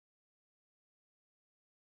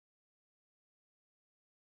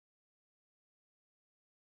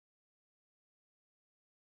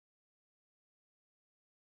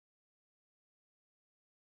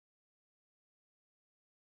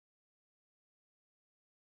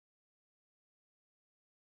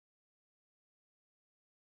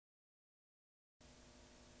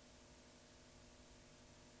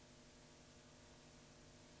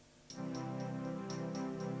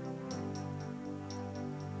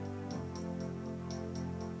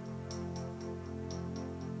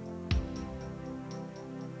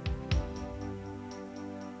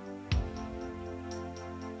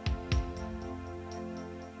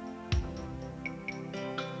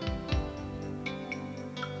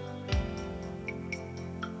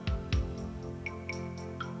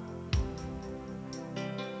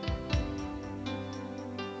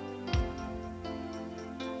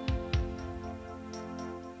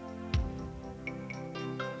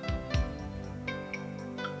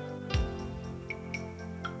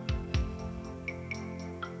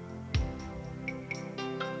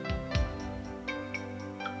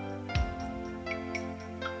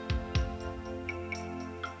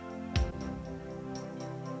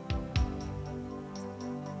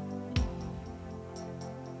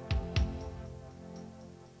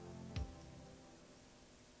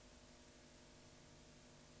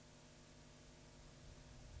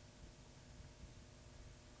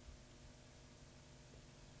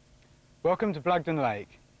Welcome to Blagdon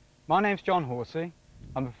Lake. My name's John Horsley.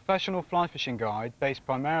 I'm a professional fly fishing guide based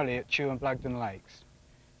primarily at Chew and Blagdon Lakes.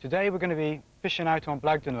 Today we're going to be fishing out on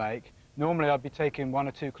Blagdon Lake. Normally I'd be taking 1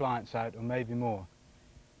 or 2 clients out, or maybe more.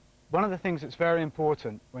 One of the things that's very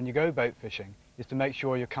important when you go boat fishing is to make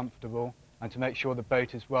sure you're comfortable and to make sure the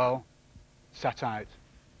boat is well set out.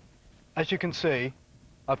 As you can see,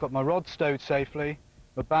 I've got my rod stowed safely,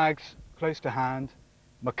 my bags close to hand,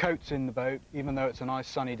 my coat's in the boat, even though it's a nice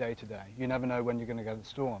sunny day today. You never know when you're going to get a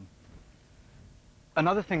storm.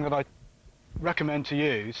 Another thing that I recommend to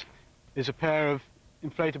use is a pair of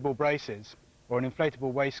inflatable braces or an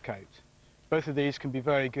inflatable waistcoat. Both of these can be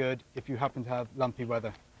very good if you happen to have lumpy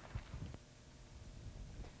weather.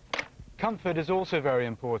 Comfort is also very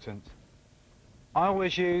important. I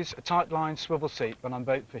always use a tight line swivel seat when I'm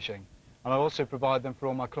boat fishing, and I also provide them for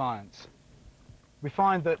all my clients. We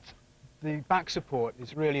find that the back support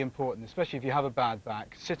is really important, especially if you have a bad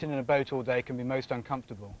back. Sitting in a boat all day can be most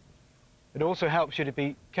uncomfortable. It also helps you to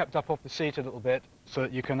be kept up off the seat a little bit so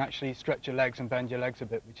that you can actually stretch your legs and bend your legs a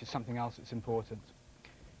bit, which is something else that's important.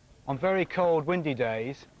 On very cold, windy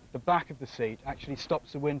days, the back of the seat actually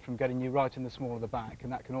stops the wind from getting you right in the small of the back,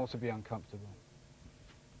 and that can also be uncomfortable.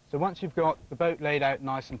 So once you've got the boat laid out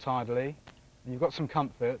nice and tidily, and you've got some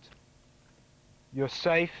comfort, you're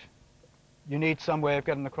safe. You need some way of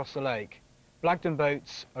getting across the lake. Blagdon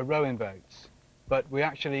boats are rowing boats, but we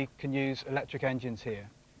actually can use electric engines here.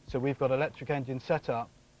 So we've got electric engines set up,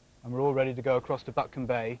 and we're all ready to go across to Butcombe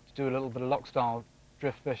Bay to do a little bit of lock-style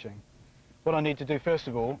drift fishing. What I need to do first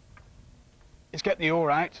of all is get the oar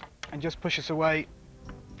out and just push us away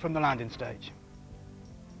from the landing stage.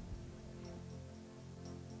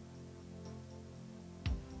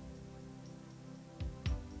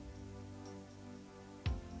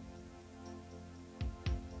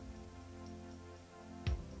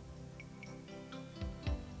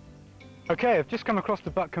 Okay, I've just come across the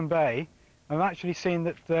Butcombe Bay. I've actually seen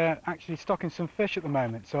that they're actually stocking some fish at the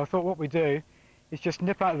moment, so I thought what we do is just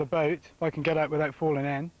nip out of the boat, if I can get out without falling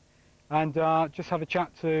in, and just have a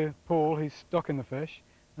chat to Paul, who's stocking the fish,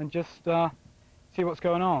 and just see what's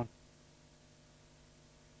going on.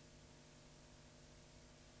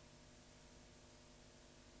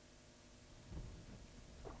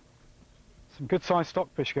 Some good sized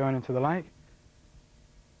stockfish going into the lake.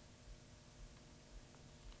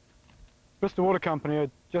 Bristol Water Company are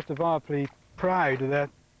justifiably proud of their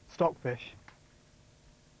stockfish.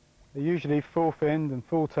 They're usually full-finned and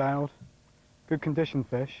full-tailed, good condition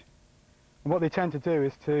fish. And what they tend to do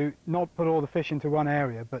is to not put all the fish into one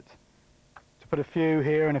area, but to put a few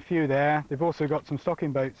here and a few there. They've also got some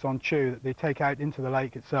stocking boats on Chew that they take out into the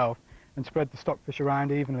lake itself and spread the stockfish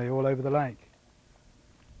around evenly all over the lake.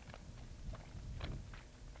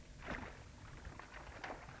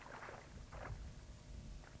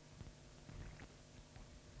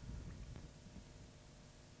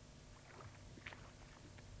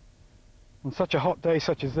 On such a hot day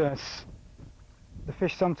such as this, the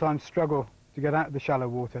fish sometimes struggle to get out of the shallow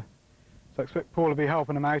water. So I expect Paul will be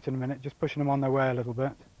helping them out in a minute, just pushing them on their way a little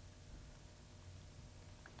bit.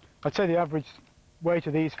 I'd say the average weight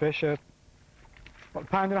of these fish are, what,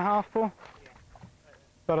 £1.5, Paul?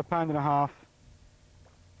 Yeah. About £1.5.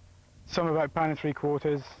 Some are about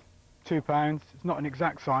 £1.75, £2. It's not an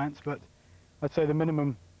exact science, but I'd say the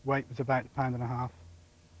minimum weight was about £1.5.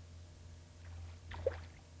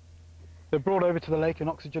 They're brought over to the lake in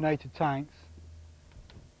oxygenated tanks,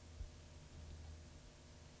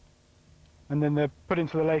 and then they're put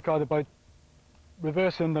into the lake either by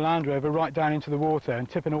reversing the Land Rover right down into the water and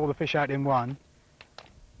tipping all the fish out in one,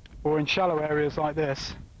 or in shallow areas like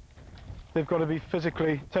this, they've got to be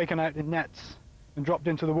physically taken out in nets and dropped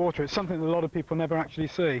into the water. It's something that a lot of people never actually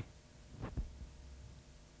see.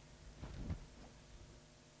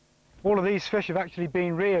 All of these fish have actually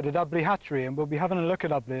been reared at Ubley Hatchery, and we'll be having a look at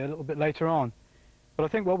Ubley a little bit later on. But I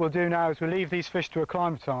think what we'll do now is we'll leave these fish to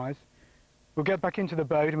acclimatise. We'll get back into the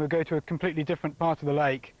boat and we'll go to a completely different part of the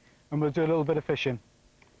lake and we'll do a little bit of fishing.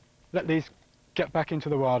 Let these get back into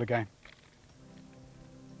the wild again.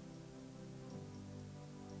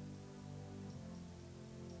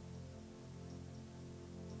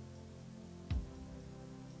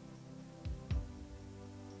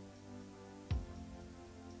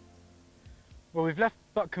 Well, we've left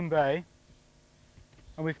Butcombe Bay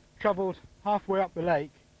and we've travelled halfway up the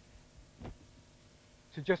lake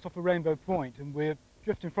to just off of Rainbow Point, and we're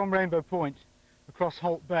drifting from Rainbow Point across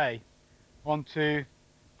Holt Bay onto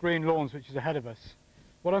Green Lawns, which is ahead of us.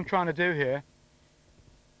 What I'm trying to do here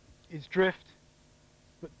is drift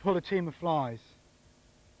but pull a team of flies.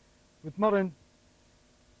 With modern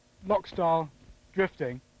lock style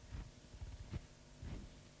drifting,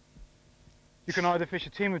 You can either fish a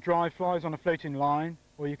team of dry flies on a floating line,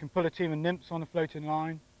 or you can pull a team of nymphs on a floating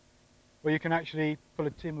line, or you can actually pull a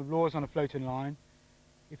team of lures on a floating line.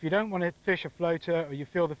 If you don't want to fish a floater, or you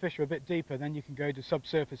feel the fish are a bit deeper, then you can go to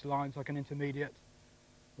subsurface lines like an intermediate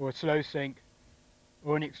or a slow sink,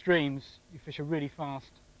 or in extremes you fish a really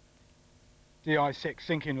fast DI6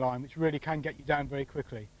 sinking line, which really can get you down very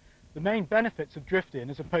quickly. The main benefits of drifting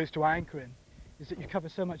as opposed to anchoring is that you cover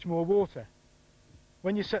so much more water.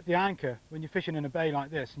 When you set the anchor, when you're fishing in a bay like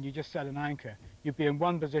this and you just set an anchor, you'd be in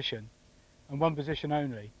one position and one position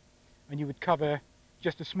only, and you would cover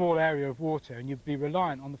just a small area of water, and you'd be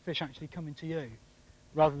reliant on the fish actually coming to you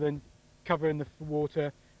rather than covering the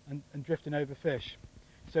water and drifting over fish.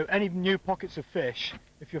 So any new pockets of fish,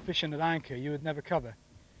 if you're fishing at anchor, you would never cover.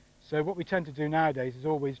 So what we tend to do nowadays is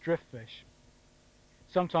always drift fish,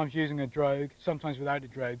 sometimes using a drogue, sometimes without a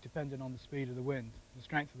drogue, depending on the speed of the wind, the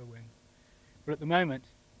strength of the wind. But at the moment,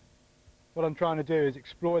 what I'm trying to do is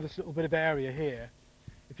explore this little bit of area here.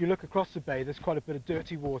 If you look across the bay, there's quite a bit of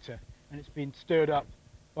dirty water, and it's been stirred up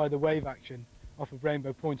by the wave action off of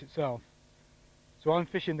Rainbow Point itself. So I'm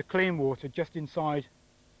fishing the clean water just inside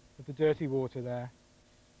of the dirty water there.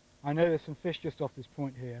 I know there's some fish just off this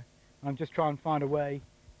point here, and I'm just trying to find a way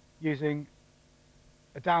using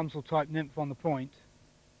a damsel type nymph on the point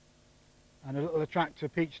and a little attractor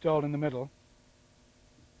peach stole in the middle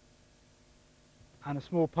and a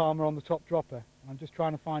small palmer on the top dropper. I'm just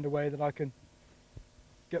trying to find a way that I can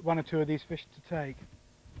get one or two of these fish to take.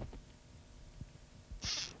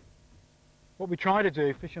 What we try to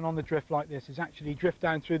do fishing on the drift like this is actually drift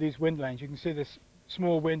down through these wind lanes. You can see this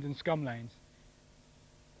small wind and scum lanes.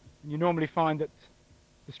 And you normally find that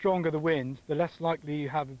the stronger the wind, the less likely you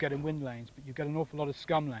have of getting wind lanes, but you get an awful lot of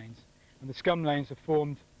scum lanes. And the scum lanes are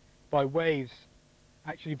formed by waves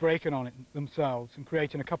actually breaking on it themselves and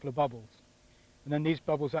creating a couple of bubbles. And then these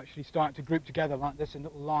bubbles actually start to group together like this in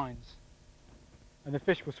little lines. And the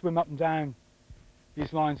fish will swim up and down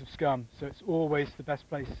these lines of scum, so it's always the best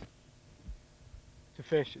place to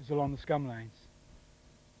fish is along the scum lanes.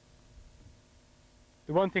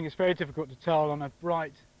 The one thing it's very difficult to tell on a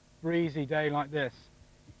bright, breezy day like this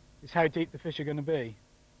is how deep the fish are going to be.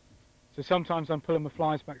 So sometimes I'm pulling my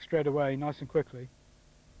flies back straight away, nice and quickly.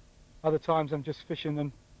 Other times I'm just fishing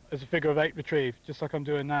them as a figure of 8 retrieve, just like I'm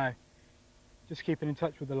doing now. Just keeping in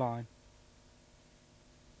touch with the line.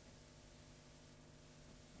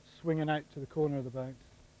 Swinging out to the corner of the boat.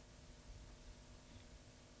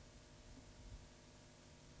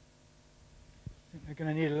 I think they're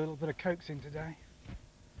going to need a little bit of coaxing today.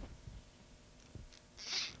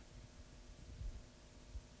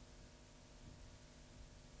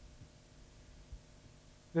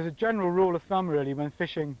 There's a general rule of thumb really when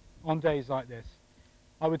fishing on days like this.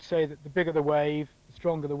 I would say that the bigger the wave, the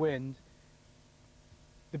stronger the wind,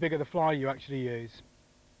 the bigger the fly you actually use.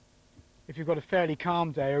 If you've got a fairly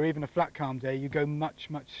calm day or even a flat calm day, you go much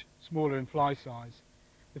smaller in fly size.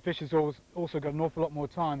 The fish has also got an awful lot more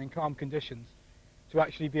time in calm conditions to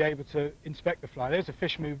actually be able to inspect the fly. There's a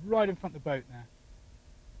fish move right in front of the boat there.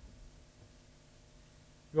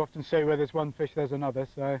 You often say where there's one fish there's another,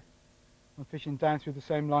 so I'm fishing down through the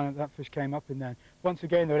same line that fish came up in then. Once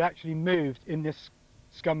again, they'd actually moved in this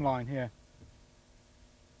scum line here.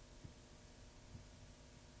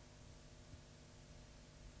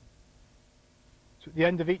 So at the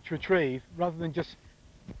end of each retrieve, rather than just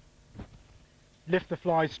lift the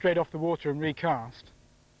flies straight off the water and recast,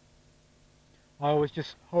 I always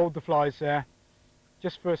just hold the flies there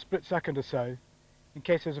just for a split second or so in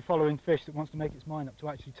case there's a following fish that wants to make its mind up to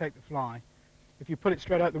actually take the fly. If you put it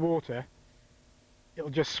straight out the water,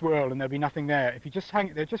 it'll just swirl and there'll be nothing there. If you just hang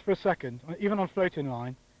it there just for a second, even on floating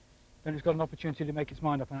line, then it's got an opportunity to make its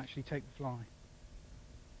mind up and actually take the fly.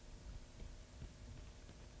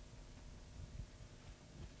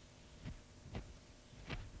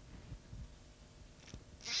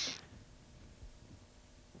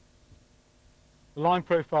 The line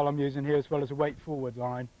profile I'm using here as well as a weight forward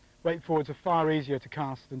line. Weight forwards are far easier to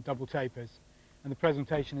cast than double tapers, and the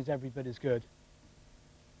presentation is every bit as good.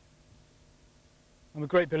 I'm a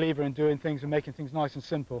great believer in doing things and making things nice and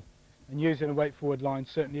simple, and using a weight forward line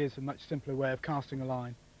certainly is a much simpler way of casting a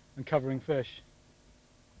line and covering fish.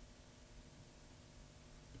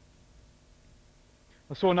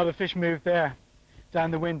 I saw another fish move there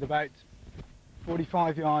down the wind about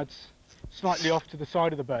 45 yards slightly off to the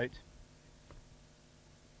side of the boat.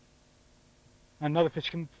 Another fish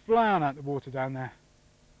can fly on out the water down there.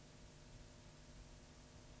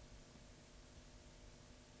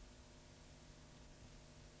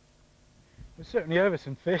 There's certainly over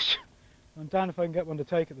some fish. I'm down if I can get one to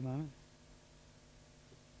take at the moment.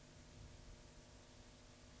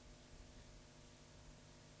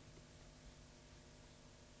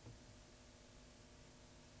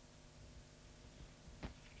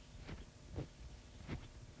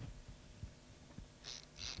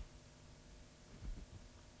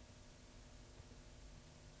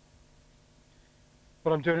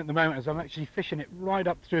 what I'm doing at the moment is I'm actually fishing it right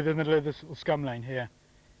up through the middle of this little scum lane here.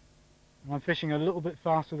 And I'm fishing a little bit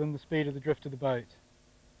faster than the speed of the drift of the boat.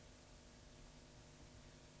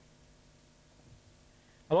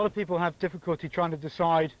 A lot of people have difficulty trying to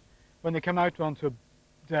decide when they come out onto a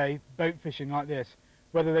day boat fishing like this,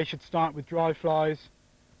 whether they should start with dry flies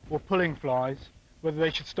or pulling flies, whether they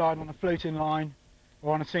should start on a floating line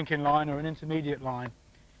or on a sinking line or an intermediate line.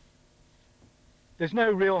 There's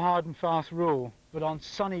no real hard and fast rule, but on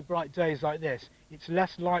sunny bright days like this it's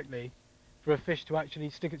less likely for a fish to actually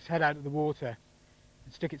stick its head out of the water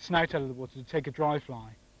and stick its snout out of the water to take a dry fly.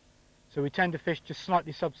 So we tend to fish just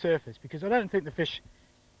slightly subsurface, because I don't think the fish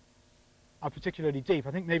are particularly deep.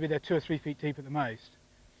 I think maybe they're 2 or 3 feet deep at the most.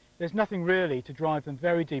 There's nothing really to drive them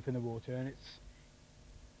very deep in the water, and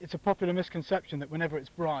it's a popular misconception that whenever it's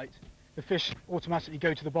bright the fish automatically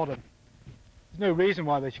go to the bottom. There's no reason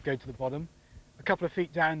why they should go to the bottom. A couple of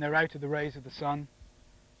feet down they're out of the rays of the sun.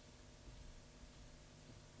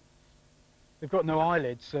 They've got no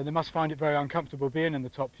eyelids, so they must find it very uncomfortable being in the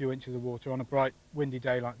top few inches of water on a bright windy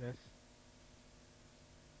day like this.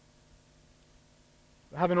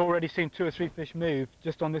 But having already seen 2 or 3 fish move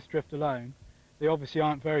just on this drift alone, they obviously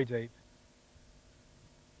aren't very deep.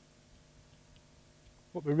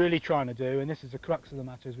 What we're really trying to do, and this is the crux of the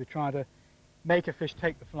matter, is we're trying to make a fish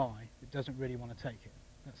take the fly that doesn't really want to take it.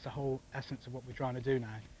 That's the whole essence of what we're trying to do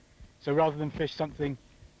now. So rather than fish something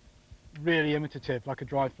really imitative like a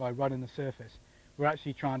dry fly right on the surface, we're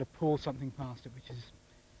actually trying to pull something past it which is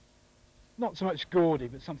not so much gaudy,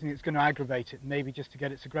 but something that's going to aggravate it, maybe just to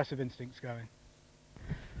get its aggressive instincts going.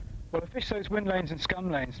 Well, I fish those wind lanes and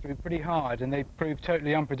scum lanes through pretty hard and they prove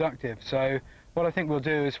totally unproductive, so what I think we'll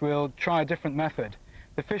do is we'll try a different method.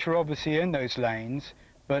 The fish are obviously in those lanes,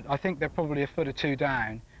 but I think they're probably a foot or two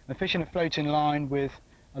down. And fishing a floating line with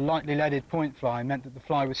a lightly leaded point fly meant that the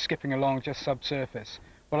fly was skipping along just subsurface.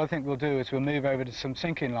 What I think we'll do is we'll move over to some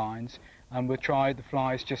sinking lines and we'll try the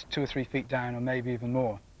flies just 2 or 3 feet down, or maybe even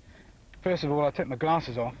more. First of all, I'll take my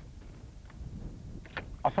glasses off.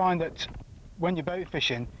 I find that when you're boat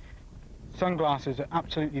fishing, sunglasses are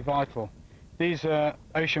absolutely vital. These are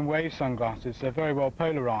ocean wave sunglasses. They're very well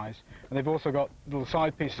polarized, and they've also got little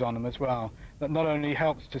side pieces on them as well that not only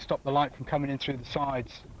helps to stop the light from coming in through the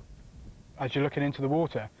sides as you're looking into the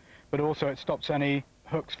water, but also it stops any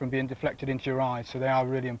hooks from being deflected into your eyes, so they are a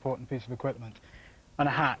really important piece of equipment. And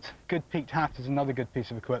a hat. Good peaked hat is another good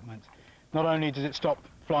piece of equipment. Not only does it stop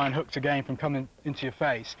flying hooks again from coming into your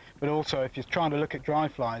face, but also if you're trying to look at dry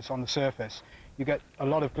flies on the surface, you get a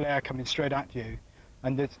lot of glare coming straight at you,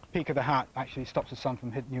 and the peak of the hat actually stops the sun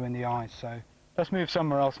from hitting you in the eyes. So let's move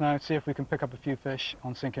somewhere else now and see if we can pick up a few fish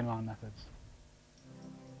on sinking line methods.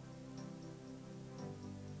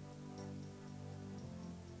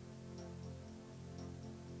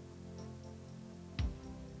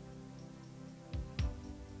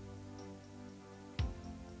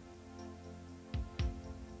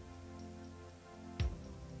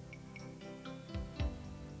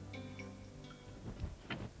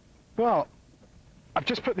 Well, I've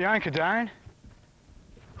just put the anchor down.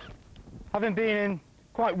 Having been in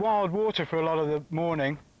quite wild water for a lot of the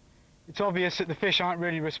morning, it's obvious that the fish aren't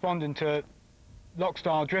really responding to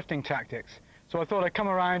lock-style drifting tactics. So I thought I'd come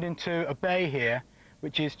around into a bay here,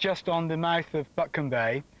 which is just on the mouth of Butcombe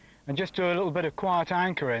Bay, and just do a little bit of quiet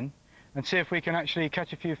anchoring and see if we can actually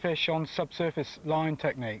catch a few fish on subsurface line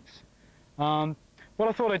techniques. What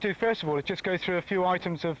I thought I'd do first of all is just go through a few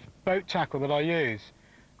items of boat tackle that I use.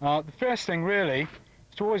 The first thing really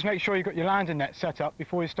is to always make sure you've got your landing net set up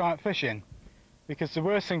before you start fishing, because the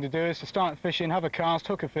worst thing to do is to start fishing, have a cast,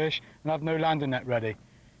 hook a fish and have no landing net ready.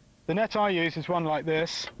 The net I use is one like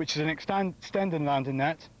this, which is an extending landing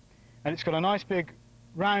net, and it's got a nice big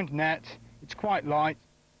round net. It's quite light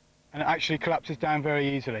and it actually collapses down very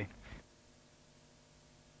easily.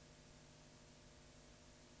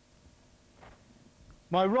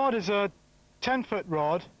 My rod is a 10-foot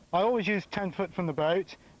rod. I always use 10 foot from the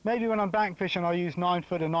boat. Maybe when I'm bank fishing I'll use 9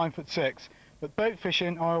 foot or 9'6", but boat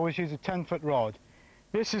fishing I always use a 10-foot rod.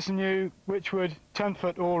 This is the new Witchwood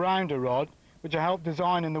 10-foot all-rounder rod, which I helped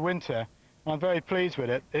design in the winter, and I'm very pleased with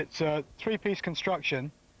it. It's a 3-piece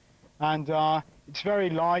construction, and it's very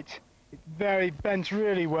light, it bends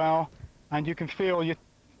really well, and you can feel you're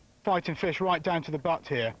fighting fish right down to the butt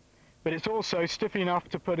here. But it's also stiff enough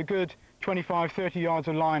to put a good 25-30 yards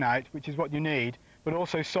of line out, which is what you need, but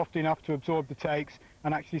also soft enough to absorb the takes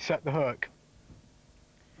and actually set the hook.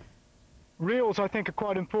 Reels I think are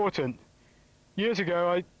quite important. Years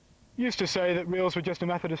ago I used to say that reels were just a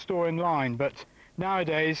method of storing line, but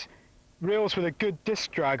nowadays reels with a good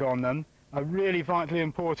disc drag on them are really vitally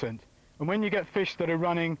important. And when you get fish that are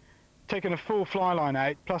running taking a full fly line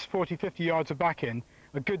out plus 40-50 yards of back in,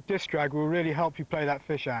 a good disc drag will really help you play that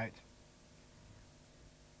fish out.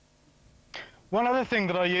 One other thing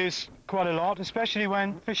that I use quite a lot, especially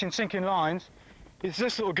when fishing sinking lines, is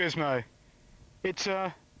this little gizmo. It's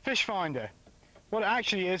a fish finder. What it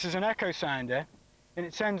actually is an echo sounder, and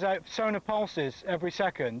it sends out sonar pulses every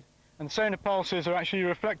second, and the sonar pulses are actually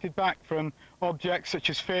reflected back from objects such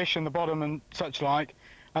as fish on the bottom and such like,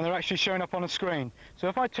 and they're actually showing up on a screen. So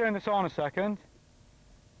if I turn this on a second,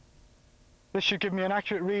 this should give me an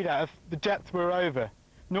accurate readout of the depth we're over.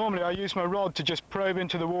 Normally I use my rod to just probe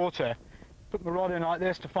into the water, put my rod in like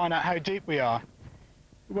this to find out how deep we are.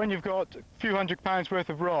 When you've got a few £100 worth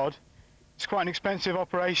of rod, it's quite an expensive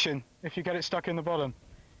operation if you get it stuck in the bottom.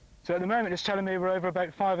 So at the moment it's telling me we're over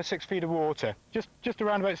about 5 or 6 feet of water, just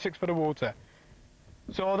around about 6 foot of water.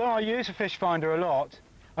 So although I use a fish finder a lot,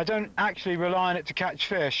 I don't actually rely on it to catch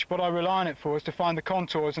fish. What I rely on it for is to find the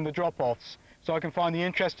contours and the drop-offs, so I can find the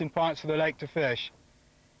interesting parts of the lake to fish.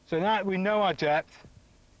 So now that we know our depth,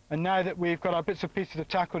 and now that we've got our bits and pieces of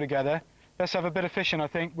tackle together, let's have a bit of fishing, I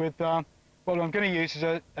think, with what I'm going to use is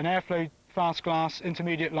an airflow fast glass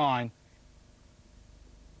intermediate line.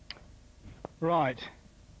 Right.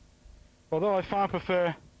 Although I far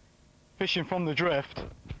prefer fishing from the drift,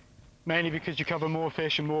 mainly because you cover more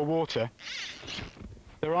fish and more water,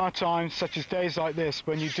 there are times, such as days like this,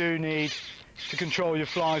 when you do need to control your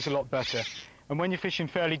flies a lot better. And when you're fishing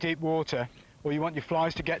fairly deep water, or you want your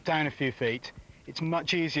flies to get down a few feet, it's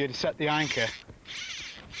much easier to set the anchor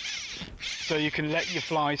so you can let your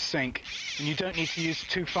flies sink. And you don't need to use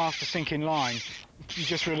too fast a sinking line. You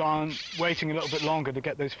just rely on waiting a little bit longer to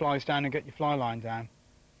get those flies down and get your fly line down.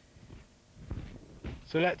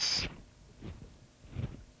 So let's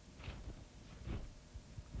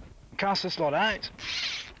cast this lot out,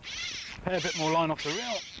 pay a bit more line off the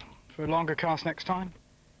reel for a longer cast next time,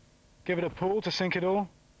 give it a pull to sink it all,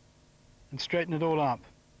 and straighten it all up.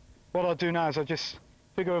 What I'll do now is I'll just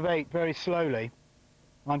figure of 8 very slowly.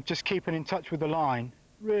 I'm just keeping in touch with the line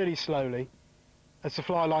really slowly as the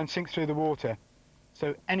fly line sinks through the water.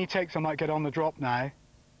 So any takes I might get on the drop now,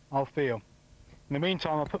 I'll feel. In the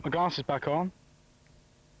meantime, I'll put my glasses back on.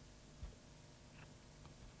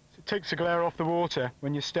 It takes the glare off the water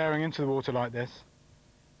when you're staring into the water like this.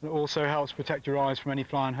 It also helps protect your eyes from any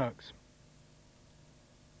flying hooks.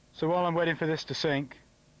 So while I'm waiting for this to sink,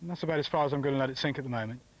 and that's about as far as I'm going to let it sink at the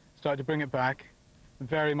moment, start to bring it back and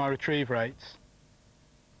vary my retrieve rates.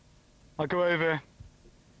 I'll go over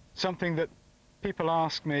something that people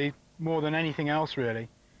ask me more than anything else really,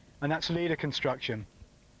 and that's leader construction.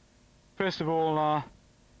 First of all,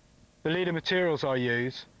 the leader materials I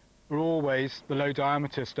use are always the low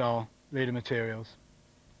diameter style leader materials.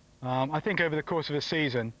 I think over the course of a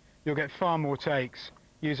season you'll get far more takes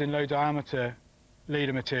using low diameter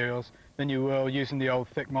leader materials than you will using the old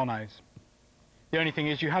thick monos. The only thing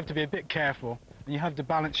is you have to be a bit careful and you have to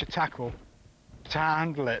balance your tackle to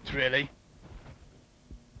handle it really.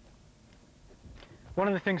 One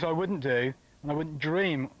of the things I wouldn't do, and I wouldn't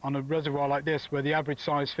dream on a reservoir like this where the average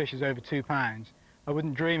size fish is over 2 pounds, I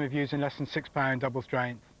wouldn't dream of using less than 6 pound double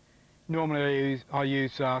strength. Normally I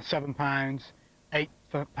use 7 pounds, 8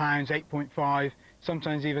 pounds, 8.5,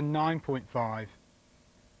 sometimes even 9.5.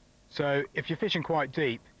 So if you're fishing quite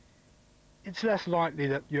deep, it's less likely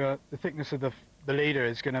that the thickness of the leader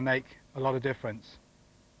is going to make a lot of difference.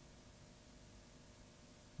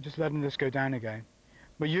 Just letting this go down again.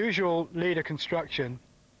 My usual leader construction,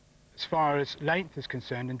 as far as length is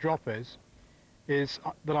concerned and droppers, is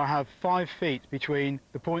that I have 5 feet between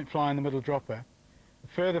the point fly and the middle dropper, a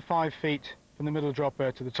further 5 feet from the middle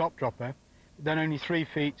dropper to the top dropper, then only 3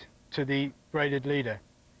 feet to the braided leader.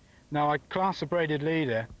 Now I class the braided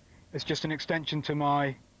leader as just an extension to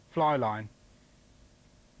my fly line.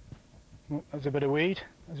 Oh, that's a bit of weed,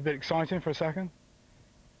 that's a bit exciting for a second.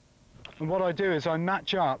 And what I do is I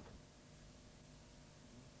match up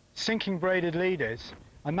sinking braided leaders,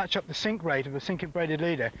 I match up the sink rate of the sinking braided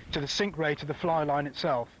leader to the sink rate of the fly line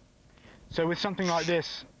itself. So with something like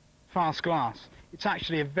this fast glass, it's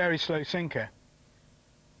actually a very slow sinker.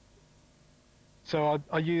 So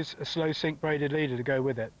I use a slow sink braided leader to go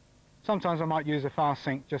with it. Sometimes I might use a fast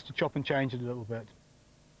sink just to chop and change it a little bit,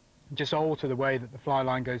 just alter the way that the fly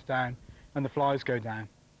line goes down and the flies go down.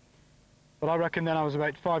 But I reckon then I was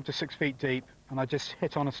about 5 to 6 feet deep and I just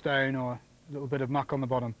hit on a stone or a little bit of muck on the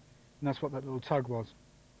bottom, and that's what that little tug was.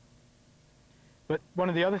 But one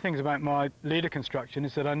of the other things about my leader construction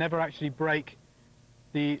is that I never actually break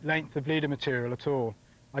the length of leader material at all.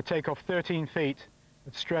 I take off 13 feet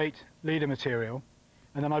of straight leader material,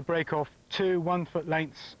 and then I break off 2 1-foot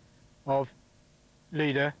lengths of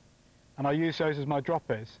leader, and I use those as my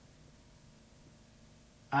droppers.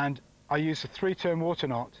 and I use a 3-turn water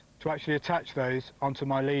knot to actually attach those onto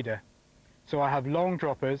my leader. So I have long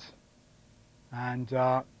droppers and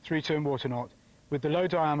 3-turn water knot. With the low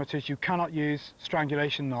diameters you cannot use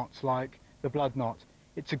strangulation knots like the blood knot.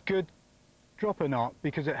 It's a good dropper knot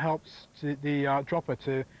because it helps the dropper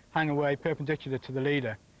to hang away perpendicular to the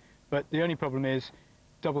leader. But the only problem is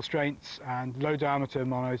double strengths and low diameter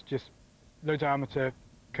monos, just low diameter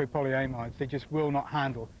copolyamides, they just will not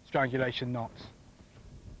handle strangulation knots.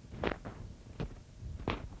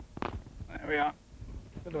 There we are,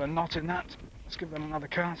 bit of a knot in that. Let's give them another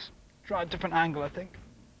cast. Try a different angle, I think.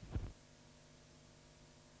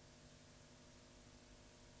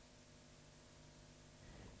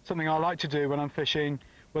 Something I like to do when I'm fishing,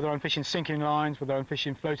 whether I'm fishing sinking lines, whether I'm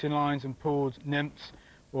fishing floating lines and pooled nymphs,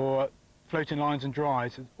 or floating lines and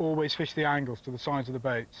dries, is always fish the angles to the sides of the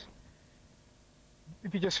boats.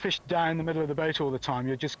 If you just fish down the middle of the boat all the time,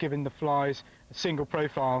 you're just giving the flies a single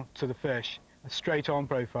profile to the fish, a straight on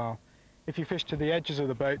profile. If you fish to the edges of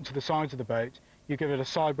the boat and to the sides of the boat, you give it a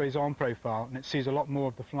sideways on profile and it sees a lot more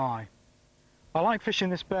of the fly. I like fishing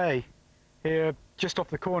this bay here just off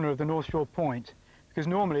the corner of the North Shore Point, because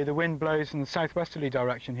normally the wind blows in the southwesterly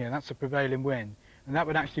direction here, that's the prevailing wind, and that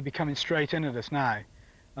would actually be coming straight in at us now.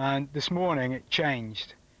 And this morning it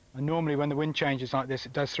changed, and normally when the wind changes like this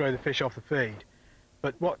it does throw the fish off the feed.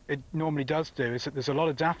 But what it normally does do is that there's a lot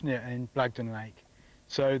of Daphnia in Blagdon Lake,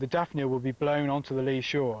 so the Daphnia will be blown onto the lee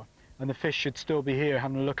shore and the fish should still be here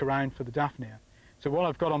having a look around for the Daphnia. So while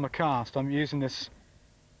I've got on the cast, I'm using this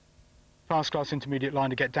fast class intermediate line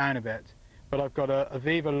to get down a bit, but I've got a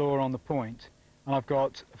Viva lure on the point, and I've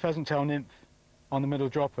got a pheasant tail nymph on the middle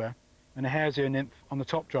dropper and a hare's ear nymph on the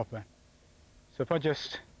top dropper. So if I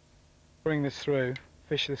just bring this through,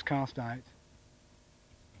 fish this cast out.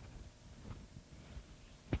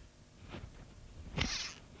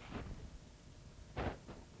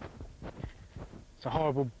 It's a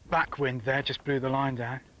horrible backwind there, just blew the line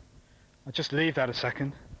down. I'll just leave that a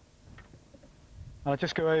second. I'll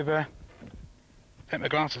just go over, take my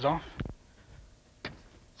glasses off,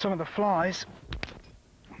 some of the flies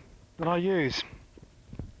that I use.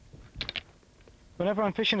 Whenever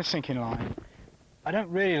I'm fishing a sinking line, I don't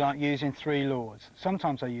really like using 3 lures.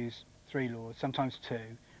 Sometimes I use 3 lures, sometimes 2,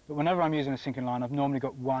 but whenever I'm using a sinking line I've normally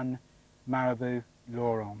got 1 marabou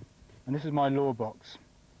lure on. And this is my lure box.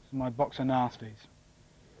 This is my box of nasties.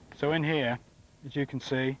 So in here, as you can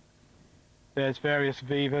see, there's various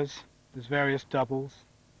Vivas, there's various doubles,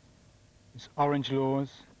 there's orange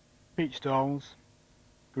lures, peach doles,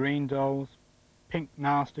 green doles, pink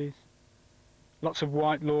nasties, lots of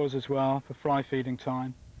white lures as well for fry feeding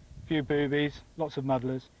time, a few boobies, lots of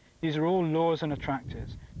muddlers. These are all lures and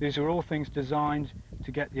attractors. These are all things designed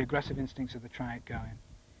to get the aggressive instincts of the trout going.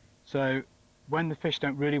 So when the fish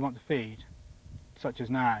don't really want to feed, such as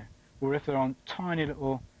now, or if they're on tiny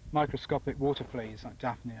little microscopic water fleas like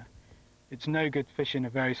Daphnia, it's no good fishing a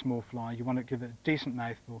very small fly. You want to give it a decent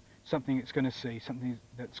mouthful, something it's going to see, something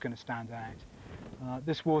that's going to stand out.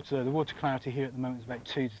 This water, the water clarity here at the moment is about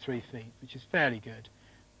 2 to 3 feet, which is fairly good,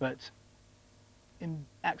 but in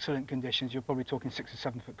excellent conditions you're probably talking 6 or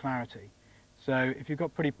 7 foot clarity. So if you've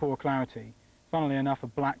got pretty poor clarity, funnily enough a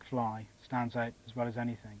black fly stands out as well as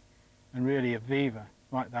anything, and really a Viva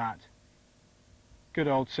like that, good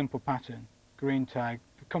old simple pattern, green tag,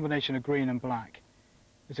 the combination of green and black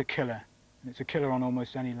is a killer, and it's a killer on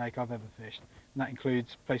almost any lake I've ever fished, and that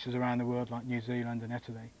includes places around the world like New Zealand and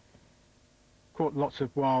Italy. Caught lots of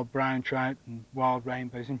wild brown trout and wild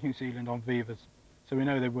rainbows in New Zealand on Vivas, so we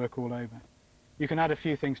know they work all over. You can add a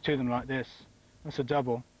few things to them like this. That's a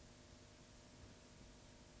double,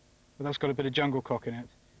 but that's got a bit of jungle cock in it,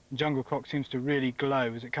 and jungle cock seems to really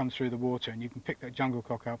glow as it comes through the water, and you can pick that jungle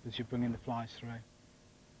cock up as you bring in the flies through.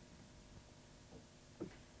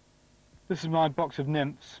 This is my box of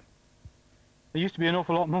nymphs. There used to be an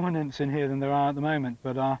awful lot more nymphs in here than there are at the moment,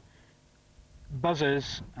 but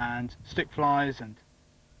buzzers and stick flies and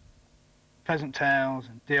pheasant tails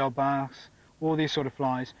and DL bass, all these sort of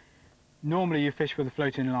flies, normally you fish with a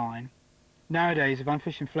floating line. Nowadays, if I'm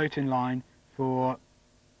fishing floating line for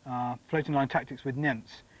floating line tactics with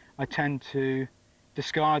nymphs, I tend to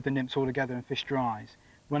discard the nymphs altogether and fish dries.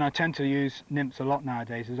 When I tend to use nymphs a lot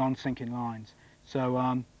nowadays is on sinking lines.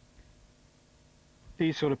 So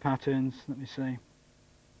these sort of patterns, let me see,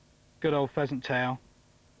 good old pheasant tail,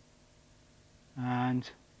 and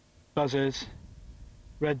buzzers,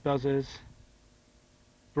 red buzzers,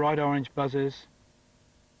 bright orange buzzers,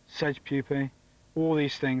 sedge pupae, all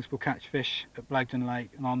these things will catch fish at Blagdon Lake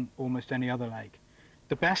and on almost any other lake.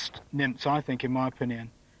 The best nymphs, I think, in my opinion,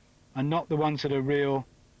 are not the ones that are real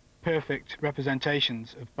perfect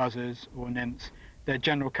representations of buzzers or nymphs. they're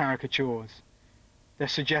general caricatures. They're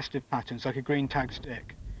suggestive patterns, like a green tag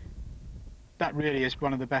stick. That really is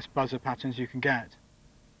one of the best buzzer patterns you can get.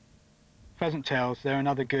 Pheasant tails, they're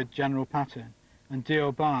another good general pattern. And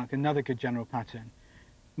deer bark, another good general pattern.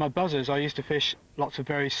 My buzzers, I used to fish lots of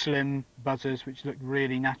very slim buzzers which looked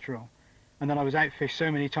really natural. And then I was outfished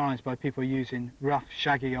so many times by people using rough,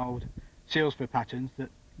 shaggy old sealsfur patterns that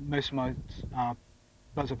most of my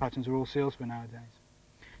buzzer patterns are all sealsfur nowadays.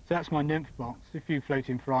 So that's my nymph box, a few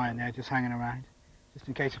floating fry in there just hanging around, just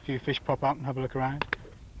in case a few fish pop up and have a look around.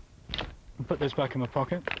 I'll put those back in my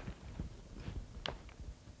pocket.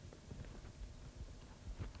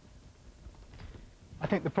 I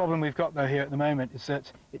think the problem we've got though here at the moment is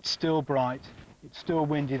that it's still bright, it's still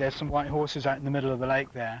windy, there's some white horses out in the middle of the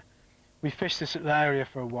lake there. We fished this area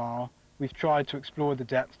for a while, we've tried to explore the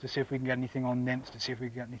depths to see if we can get anything on nymphs, to see if we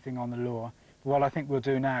can get anything on the lure. But what I think we'll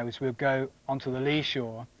do now is we'll go onto the lee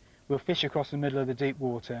shore, we'll fish across the middle of the deep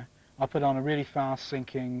water, I'll put on a really fast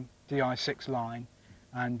sinking DI6 line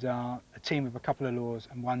and a team of a couple of lures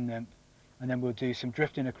and one nymph, and then we'll do some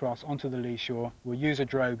drifting across onto the lee shore, we'll use a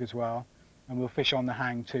drogue as well, and we'll fish on the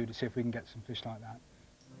hang too to see if we can get some fish like that.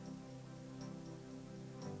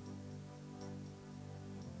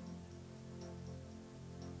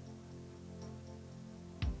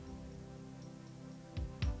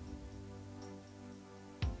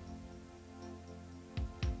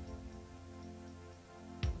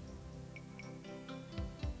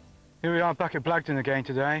 Here we are back at Blagdon again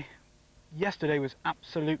today. Yesterday was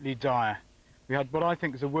absolutely dire. We had what I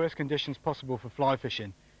think is the worst conditions possible for fly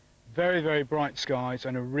fishing. Very, very bright skies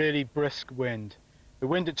and a really brisk wind. The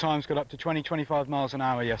wind at times got up to 20-25 miles an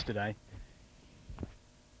hour yesterday.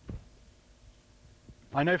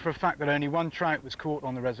 I know for a fact that only one trout was caught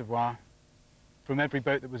on the reservoir from every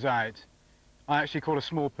boat that was out. I actually caught a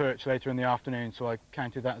small perch later in the afternoon, so I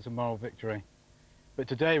counted that as a moral victory. But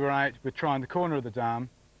today we're out, we're trying the corner of the dam.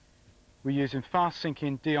 We're using fast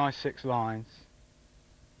sinking DI6 lines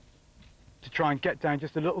to try and get down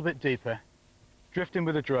just a little bit deeper, drifting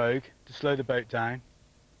with a drogue to slow the boat down.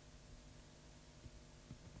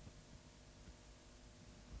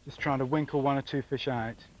 Just trying to winkle one or two fish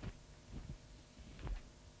out.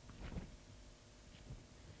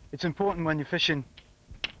 It's important when you're fishing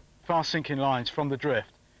fast sinking lines from the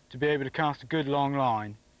drift to be able to cast a good long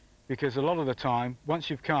line, because a lot of the time,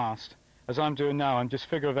 once you've cast, as I'm doing now, I'm just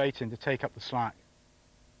figure of eighting to take up the slack.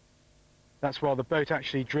 That's while the boat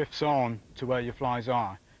actually drifts on to where your flies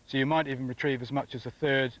are. So you might even retrieve as much as a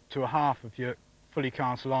third to a half of your fully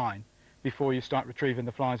cast line before you start retrieving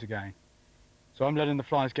the flies again. So I'm letting the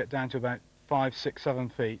flies get down to about 5, 6, 7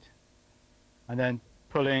 feet, and then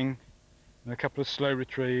pulling and a couple of slow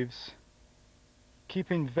retrieves,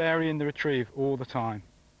 keeping varying the retrieve all the time.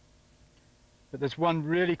 But there's one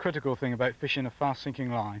really critical thing about fishing a fast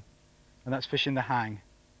sinking line, and that's fishing the hang.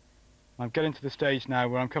 I'm getting to the stage now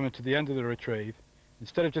where I'm coming to the end of the retrieve.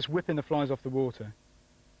 Instead of just whipping the flies off the water,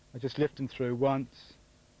 I just lift them through once,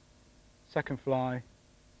 second fly,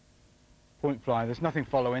 point fly. There's nothing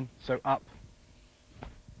following, so up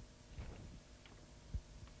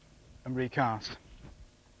and recast.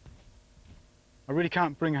 I really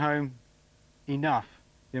can't bring home enough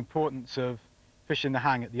the importance of fishing the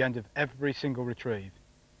hang at the end of every single retrieve.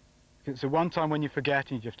 It's the one time when you forget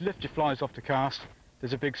and you just lift your flies off to cast,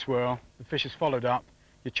 there's a big swirl, the fish is followed up,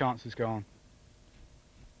 your chance is gone.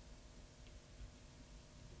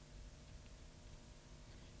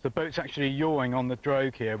 The boat's actually yawing on the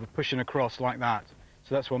drogue here, we're pushing across like that.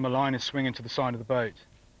 So that's why my line is swinging to the side of the boat.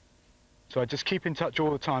 So I just keep in touch all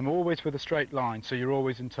the time, always with a straight line, so you're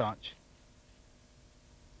always in touch.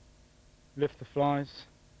 Lift the flies.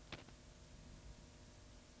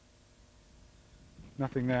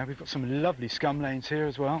 Nothing there. We've got some lovely scum lanes here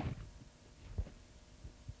as well.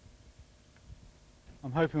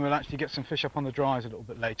 I'm hoping we'll actually get some fish up on the dries a little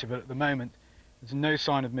bit later, but at the moment there's no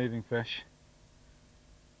sign of moving fish.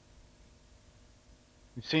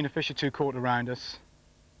 We've seen a fish or two caught around us,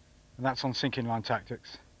 and that's on sinking line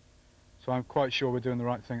tactics. So I'm quite sure we're doing the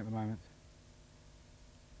right thing at the moment.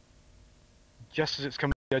 Just as it's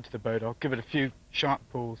coming to the edge of the boat, I'll give it a few sharp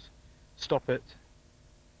pulls, stop it,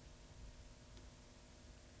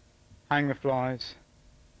 hang the flies,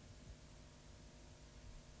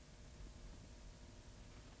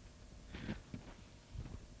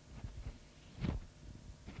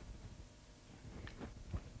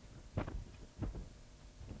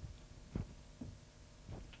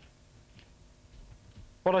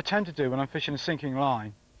 what I tend to do when I'm fishing a sinking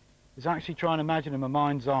line is actually try and imagine in my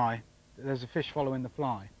mind's eye that there's a fish following the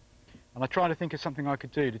fly. And I try to think of something I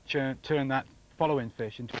could do to turn that following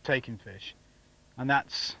fish into a taking fish. And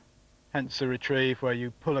that's hence the retrieve, where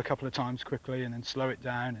you pull a couple of times quickly and then slow it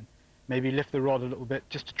down and maybe lift the rod a little bit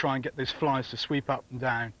just to try and get those flies to sweep up and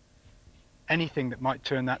down. Anything that might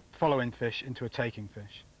turn that following fish into a taking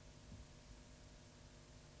fish.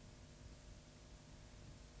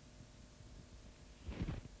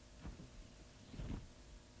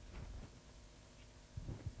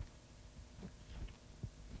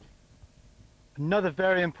 Another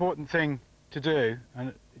very important thing to do,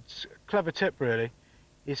 and it's a clever tip really,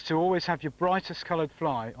 is to always have your brightest coloured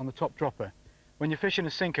fly on the top dropper. When you're fishing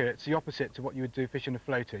a sinker, it's the opposite to what you would do fishing a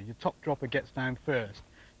floater. Your top dropper gets down first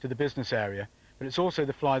to the business area, but it's also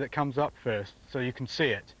the fly that comes up first, so you can see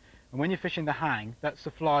it. And when you're fishing the hang, that's the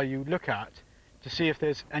fly you look at to see if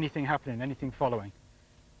there's anything happening, anything following.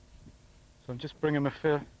 So I'm just bringing my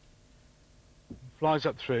flies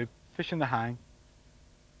up through, fishing the hang,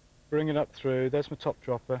 bring it up through, there's my top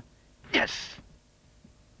dropper. Yes!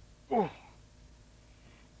 Oh!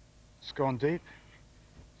 It's gone deep.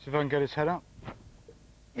 See if I can get his head up.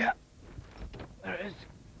 Yeah, there it is.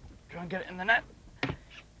 Try and get it in the net. You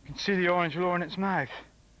can see the orange lure in its mouth.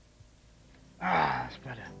 Ah, that's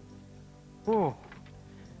better. Oh.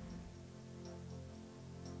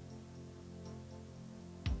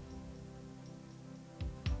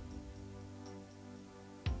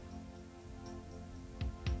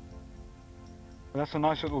 Well, that's a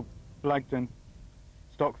nice little Blagden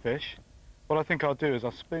stockfish. What I think I'll do is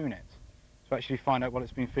I'll spoon it to actually find out what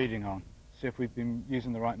it's been feeding on, see if we've been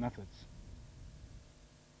using the right methods.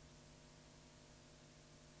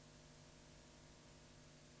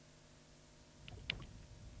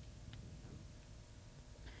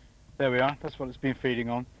 There we are, that's what it's been feeding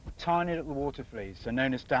on. Tiny little water fleas, so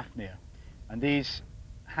known as Daphnia. And these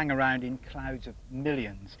hang around in clouds of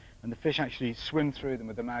millions, and the fish actually swim through them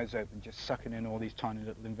with their mouths open, just sucking in all these tiny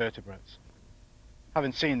little invertebrates.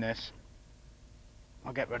 Having seen this,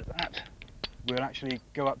 I'll get rid of that. We'll actually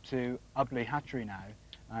go up to Ubley Hatchery now,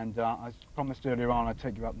 and I promised earlier on I'd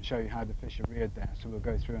take you up and show you how the fish are reared there, so we'll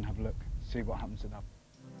go through and have a look, see what happens at Ubley.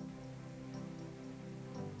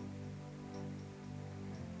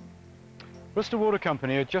 Bristol Water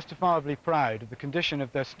Company are justifiably proud of the condition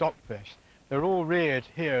of their stockfish. They're all reared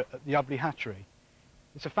here at the Ubley Hatchery.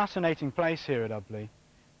 It's a fascinating place here at Ubley.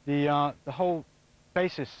 The whole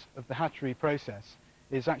basis of the hatchery process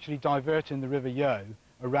is actually diverting the River Yeo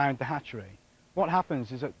around the hatchery. What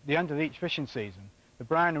happens is at the end of each fishing season, the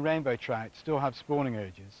brown and rainbow trout still have spawning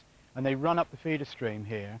urges, and they run up the feeder stream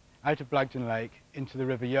here, out of Blagden Lake, into the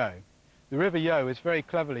River Yeo. The River Yeo is very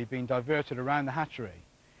cleverly being diverted around the hatchery,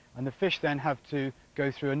 and the fish then have to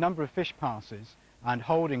go through a number of fish passes and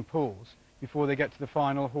holding pools before they get to the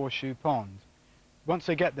final horseshoe pond. Once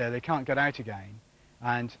they get there, they can't get out again,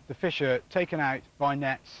 and the fish are taken out by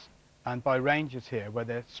nets and by rangers here, where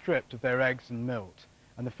they're stripped of their eggs and milt,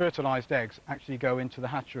 and the fertilized eggs actually go into the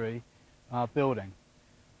hatchery building.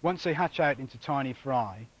 Once they hatch out into tiny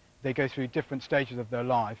fry, they go through different stages of their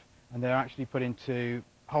life, and they're actually put into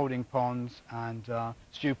holding ponds and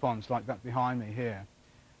stew ponds like that behind me here.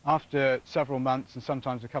 After several months and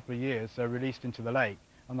sometimes a couple of years, they're released into the lake,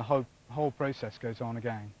 and the whole process goes on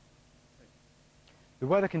again. The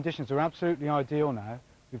weather conditions are absolutely ideal now.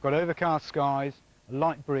 We've got overcast skies, a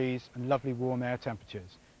light breeze and lovely warm air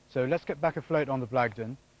temperatures. So let's get back afloat on the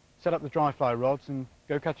Blagden, set up the dry fly rods and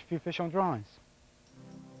go catch a few fish on dries.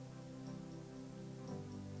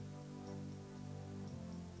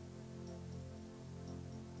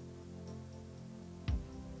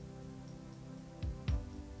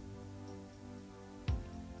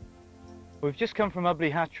 We've just come from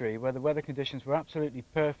Ubley Hatchery, where the weather conditions were absolutely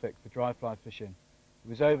perfect for dry fly fishing. It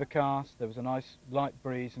was overcast, there was a nice light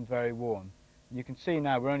breeze and very warm. And you can see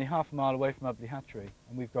now we're only half a mile away from Ubley Hatchery,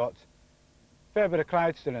 and we've got a fair bit of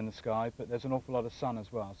cloud still in the sky, but there's an awful lot of sun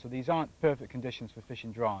as well. So these aren't perfect conditions for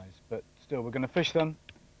fishing dries, but still we're going to fish them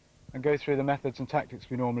and go through the methods and tactics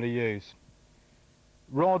we normally use.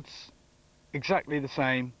 Rods, exactly the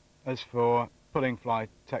same as for pulling fly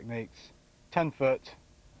techniques. 10 foot,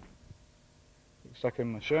 stuck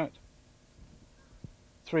in my shirt.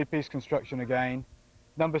 3-piece construction again.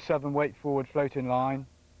 Number 7 weight forward floating line.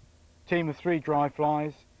 Team of 3 dry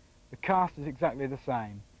flies. The cast is exactly the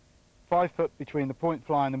same. 5 foot between the point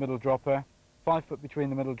fly and the middle dropper, 5 foot between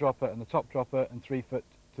the middle dropper and the top dropper, and 3 foot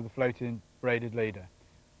to the floating braided leader.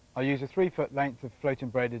 I use a 3 foot length of floating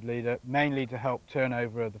braided leader, mainly to help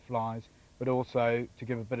turnover of the flies, but also to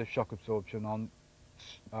give a bit of shock absorption on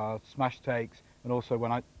smash takes, and also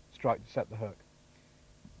when I strike to set the hook.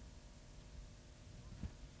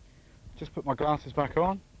 Just put my glasses back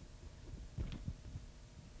on.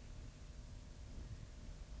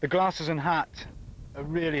 The glasses and hat are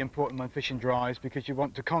really important when fishing dries because you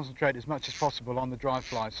want to concentrate as much as possible on the dry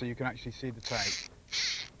flies so you can actually see the tape.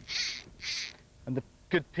 And the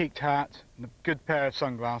good peaked hat and a good pair of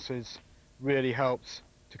sunglasses really helps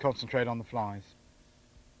to concentrate on the flies.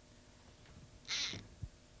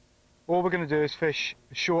 All we're going to do is fish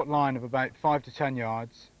a short line of about 5 to 10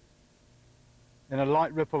 yards in a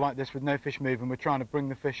light ripple like this with no fish moving. We're trying to bring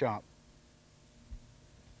the fish up.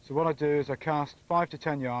 So what I do is I cast 5 to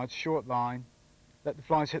 10 yards, short line, let the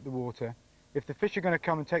flies hit the water. If the fish are going to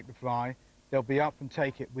come and take the fly, they'll be up and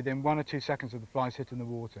take it within 1 or 2 seconds of the flies hitting the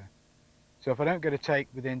water. So if I don't get a take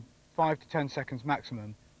within 5 to 10 seconds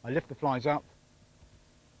maximum, I lift the flies up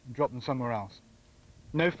and drop them somewhere else.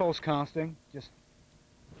 No false casting, just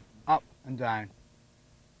up and down.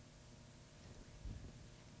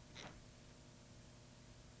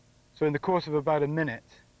 So in the course of about a minute,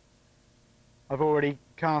 I've already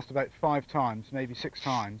cast about 5 times, maybe 6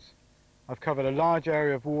 times. I've covered a large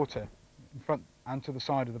area of water in front and to the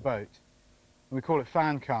side of the boat. And we call it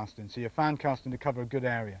fan casting, so you're fan casting to cover a good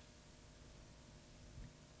area.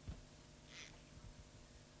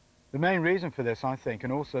 The main reason for this, I think,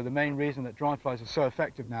 and also the main reason that dry flies are so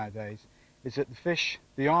effective nowadays, is that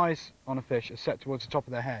the eyes on a fish are set towards the top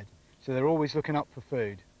of their head, so they're always looking up for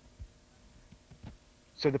food.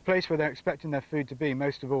 So the place where they're expecting their food to be,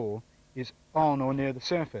 most of all, is on or near the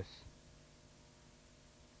surface.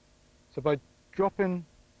 So by dropping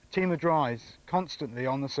a team of dries constantly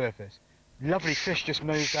on the surface, lovely fish just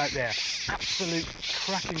moves out there. Absolute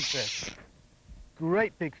cracking fish.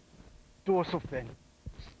 Great big dorsal fin.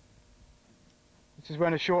 This is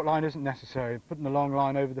when a short line isn't necessary, putting a long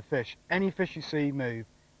line over the fish. Any fish you see move,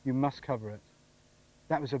 you must cover it.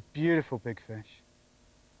 That was a beautiful big fish.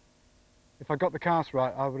 If I got the cast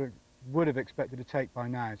right, I would have expected a take by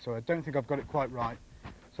now, so I don't think I've got it quite right.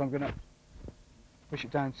 So I'm going to push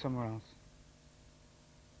it down somewhere else.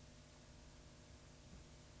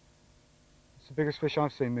 It's the biggest fish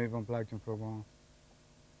I've seen move on Blagden for a while.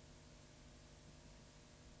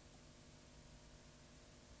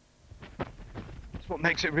 That's what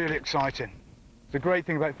makes it really exciting. The great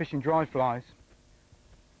thing about fishing dry flies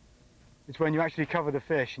is when you actually cover the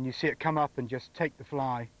fish and you see it come up and just take the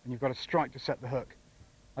fly and you've got a strike to set the hook.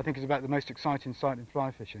 I think it's about the most exciting sight in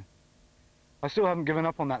fly fishing. I still haven't given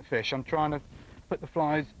up on that fish. I'm trying to put the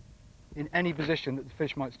flies in any position that the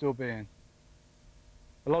fish might still be in.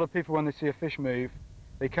 A lot of people, when they see a fish move,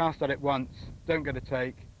 they cast at it once, don't get a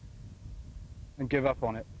take, and give up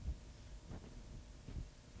on it.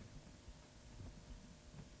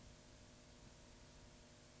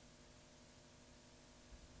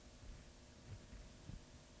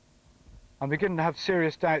 I'm beginning to have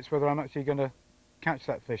serious doubts whether I'm actually going to catch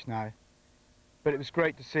that fish now. But it was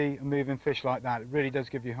great to see a moving fish like that. It really does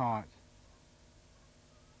give you heart.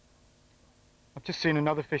 I've just seen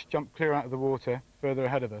another fish jump clear out of the water further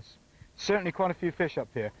ahead of us. Certainly quite a few fish up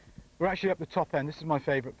here. We're actually up the top end. This is my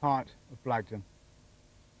favourite part of Blagden.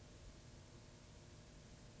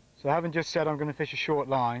 So having just said I'm going to fish a short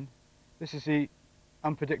line, this is the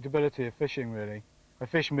unpredictability of fishing really. A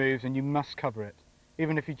fish moves and you must cover it.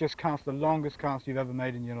 Even if you just cast the longest cast you've ever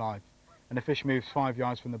made in your life and a fish moves 5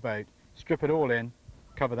 yards from the boat, strip it all in,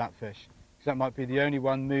 cover that fish. Because that might be the only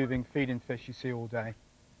one moving, feeding fish you see all day.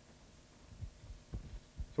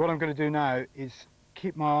 So what I'm going to do now is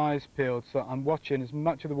keep my eyes peeled so I'm watching as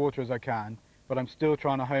much of the water as I can, but I'm still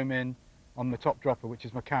trying to home in on the top dropper, which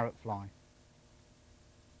is my carrot fly.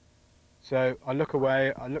 So I look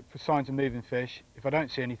away, I look for signs of moving fish. If I don't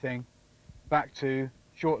see anything, back to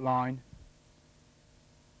short line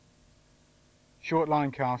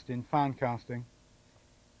casting, fan casting.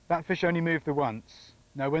 That fish only moved the once.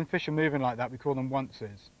 Now when fish are moving like that, we call them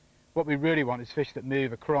onces. What we really want is fish that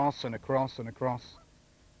move across and across and across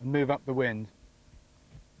and move up the wind.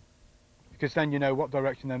 Because then you know what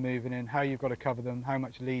direction they're moving in, how you've got to cover them, how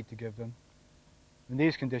much lead to give them. In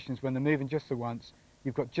these conditions, when they're moving just the once,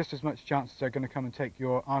 you've got just as much chance they're going to come and take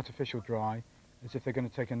your artificial dry as if they're going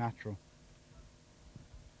to take a natural.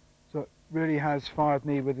 So it really has fired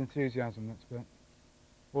me with enthusiasm, that's bit.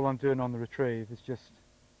 All I'm doing on the retrieve is just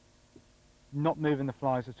not moving the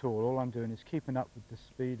flies at all. All I'm doing is keeping up with the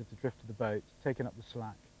speed of the drift of the boat, taking up the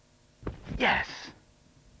slack. Yes!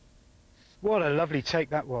 What a lovely take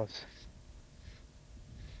that was.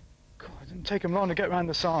 God, it didn't take him long to get round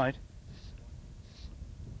the side.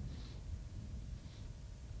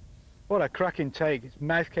 What a cracking take. His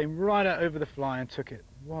mouth came right out over the fly and took it.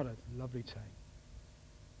 What a lovely take.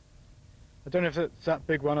 I don't know if it's that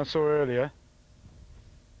big one I saw earlier.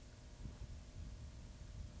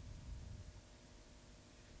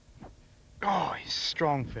 Oh, he's a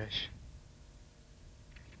strong fish.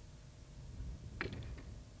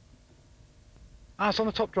 Ah, it's on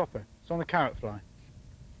the top dropper. It's on the carrot fly.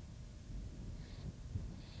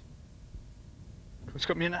 It's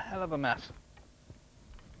got me in a hell of a mess.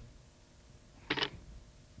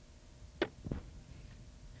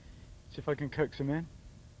 See if I can coax him in.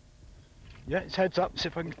 Yeah, his head's up. See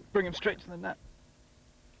if I can bring him straight to the net.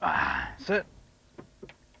 Ah, that's it.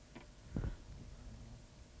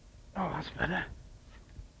 Oh, that's better.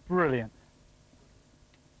 Brilliant.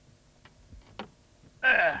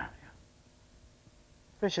 There.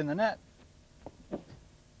 Fish in the net.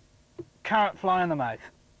 Carrot fly in the mouth.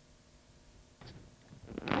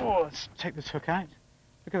 Oh, let's take this hook out.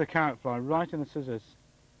 Look at the carrot fly right in the scissors.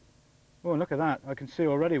 Oh, look at that. I can see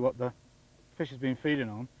already what the fish has been feeding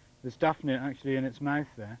on. There's daphnia actually in its mouth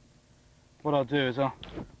there. What I'll do is I'll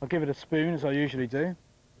give it a spoon, as I usually do.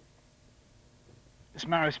 This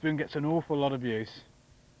marrow spoon gets an awful lot of use.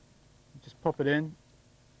 Just pop it in,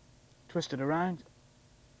 twist it around,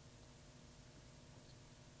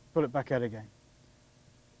 pull it back out again.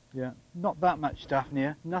 Yeah, not that much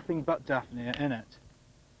daphnia, nothing but daphnia in it,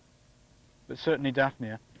 but certainly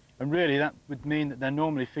daphnia. And really that would mean that they're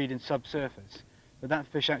normally feeding subsurface, but that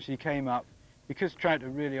fish actually came up because trout are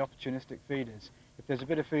really opportunistic feeders. If there's a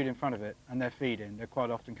bit of food in front of it and they're feeding, they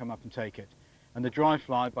quite often come up and take it. And the dry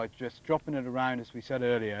fly, by just dropping it around, as we said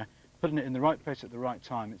earlier, putting it in the right place at the right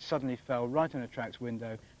time, it suddenly fell right in a trout's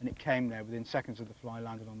window and it came there within seconds of the fly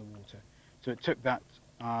landed on the water. So it took that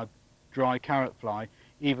dry carrot fly,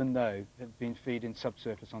 even though it had been feeding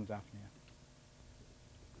subsurface on daphnia.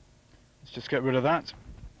 Let's just get rid of that.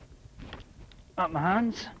 Up my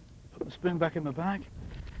hands, put the spoon back in my bag,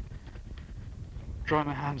 dry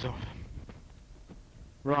my hands off.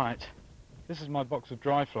 Right, this is my box of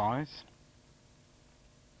dry flies.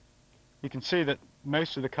 You can see that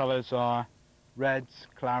most of the colours are reds,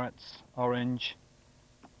 clarets, orange,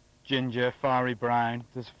 ginger, fiery brown.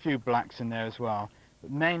 There's a few blacks in there as well,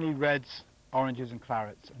 but mainly reds, oranges and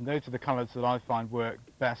clarets, and those are the colours that I find work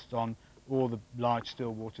best on all the large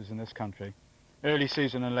still waters in this country. Early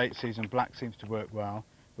season and late season black seems to work well,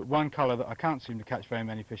 but one colour that I can't seem to catch very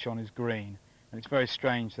many fish on is green, and it's very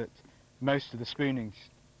strange that most of the spoonings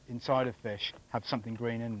inside of fish have something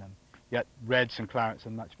green in them, yet reds and clarets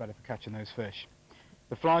are much better for catching those fish.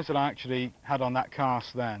 The flies that I actually had on that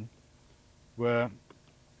cast then were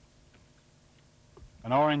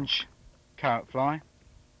an orange carrot fly,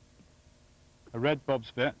 a red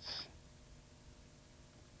bob's bits,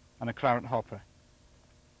 and a claret hopper.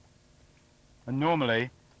 And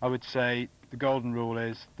normally I would say the golden rule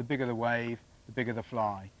is the bigger the wave, the bigger the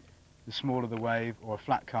fly. The smaller the wave, or a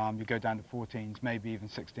flat calm, you go down to 14s, maybe even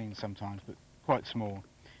 16s sometimes, but quite small.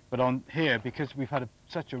 But on here, because we've had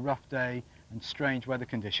such a rough day and strange weather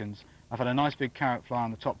conditions, I've had a nice big carrot fly on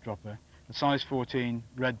the top dropper, a size 14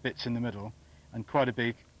 red bits in the middle, and quite a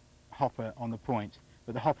big hopper on the point.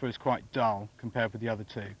 But the hopper is quite dull compared with the other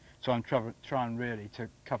two, so I'm trying really to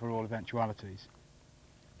cover all eventualities.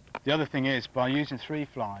 The other thing is, by using 3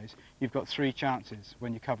 flies, you've got 3 chances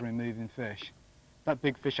when you're covering moving fish. That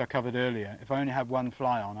big fish I covered earlier, if I only had 1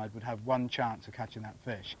 fly on, I would have 1 chance of catching that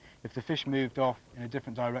fish. If the fish moved off in a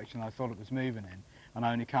different direction than I thought it was moving in, and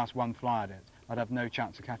I only cast 1 fly at it, I'd have no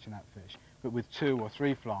chance of catching that fish. But with 2 or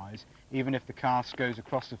 3 flies, even if the cast goes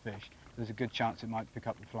across the fish, there's a good chance it might pick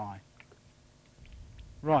up the fly.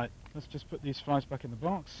 Right, let's just put these flies back in the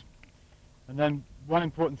box. And then one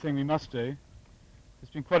important thing we must do,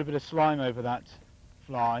 there's been quite a bit of slime over that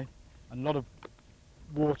fly, and a lot of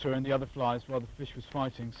water in the other flies while the fish was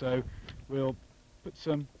fighting, so we'll put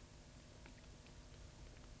some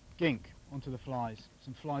gink onto the flies,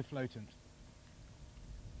 some fly floatant.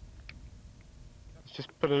 Let's just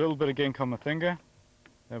put a little bit of gink on my finger.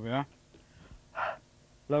 There we are.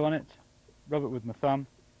 Blow on it, rub it with my thumb,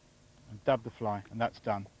 and dab the fly, and that's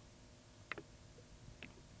done.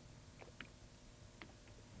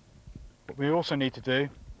 What we also need to do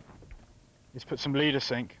is put some leader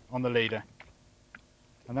sink on the leader,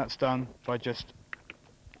 and that's done by just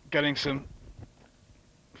getting some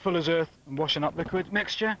Fuller's Earth and washing up liquid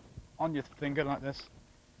mixture on your finger like this,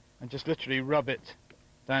 and just literally rub it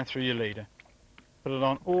down through your leader. Put it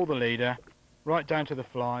on all the leader, right down to the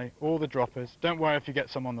fly, all the droppers. Don't worry if you get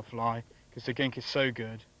some on the fly, because the gink is so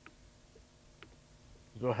good.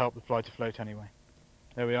 It will help the fly to float anyway.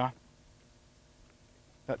 There we are.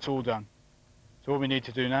 That's all done. So all we need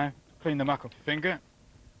to do now, clean the muck off your finger,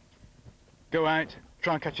 go out,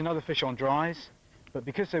 try and catch another fish on dries, but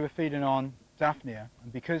because they were feeding on daphnia,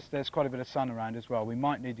 and because there's quite a bit of sun around as well, we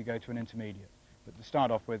might need to go to an intermediate. But to start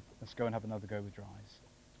off with, let's go and have another go with dries.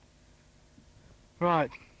 Right,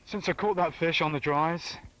 since I caught that fish on the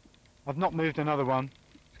dries, I've not moved another one.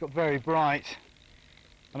 It's got very bright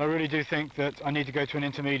And I really do think that I need to go to an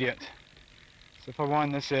intermediate. So if I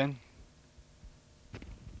wind this in,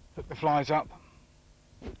 hook the flies up,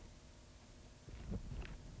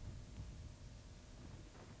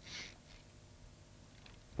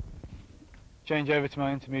 change over to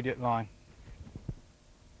my intermediate line.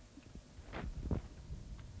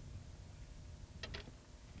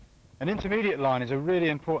 An intermediate line is a really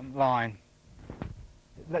important line.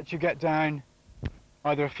 It lets you get down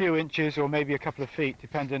either a few inches or maybe a couple of feet,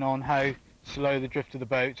 depending on how slow the drift of the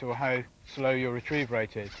boat or how slow your retrieve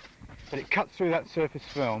rate is. But it cuts through that surface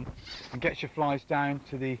film and gets your flies down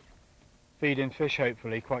to the feed-in fish,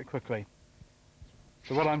 hopefully, quite quickly.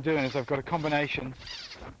 So what I'm doing is I've got a combination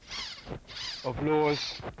of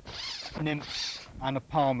lures, nymphs and a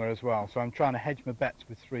palmer as well. So I'm trying to hedge my bets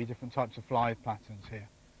with 3 different types of fly patterns here.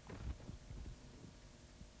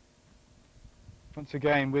 Once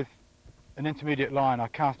again, with an intermediate line, I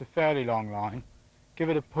cast a fairly long line, give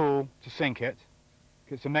it a pull to sink it.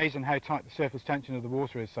 It's amazing how tight the surface tension of the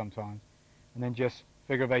water is sometimes, and then just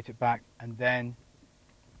figure of 8 it back and then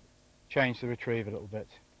change the retrieve a little bit.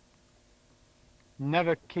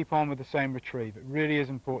 Never keep on with the same retrieve. It really is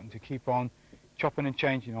important to keep on chopping and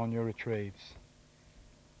changing on your retrieves.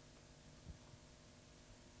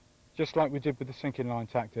 Just like we did with the sinking line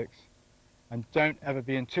tactics. And don't ever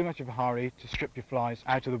be in too much of a hurry to strip your flies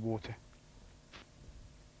out of the water.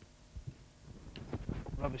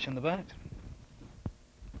 Rubbish in the boat.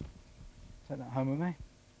 Take that home with me.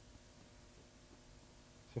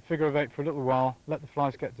 So figure of 8 for a little while, let the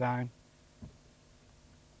flies get down.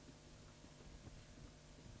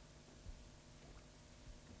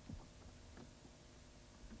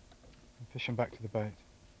 And fish them back to the boat.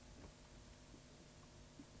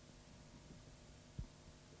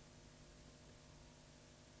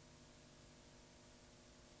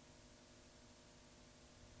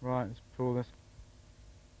 Right, let's pull this.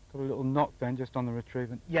 Got a little knock then just on the retrieve.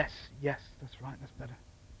 And yes, that's right, that's better.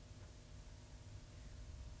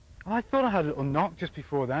 Oh, I thought I had a little knock just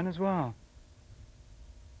before then as well.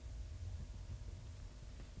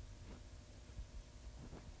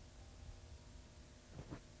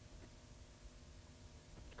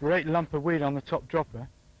 Great lump of weed on the top dropper.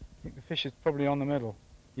 I think the fish is probably on the middle.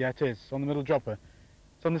 Yeah, it is, on the middle dropper.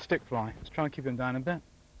 It's on the stick fly. Let's try and keep him down a bit.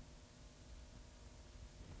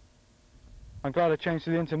 I'm glad I changed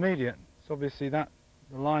to the intermediate. It's obviously the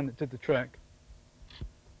line that did the trick.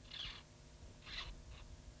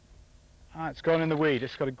 Ah, it's gone in the weed.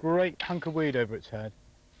 It's got a great hunk of weed over its head.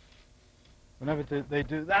 Whenever they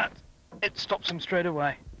do that, it stops them straight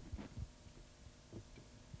away.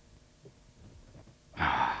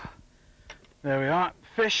 There we are.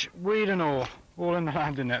 Fish, weed and all in the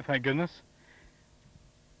landing net, thank goodness.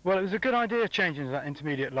 Well, it was a good idea changing to that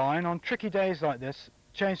intermediate line. On tricky days like this,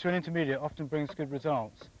 change to an intermediate often brings good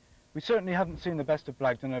results. We certainly haven't seen the best of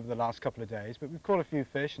Blagdon over the last couple of days, but we've caught a few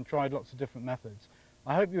fish and tried lots of different methods.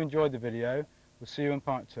 I hope you enjoyed the video. We'll see you in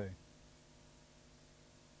part 2.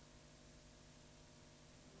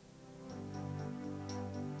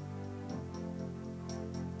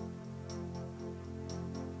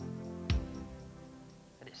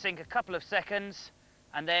 Let it sink a couple of seconds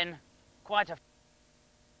and then quite a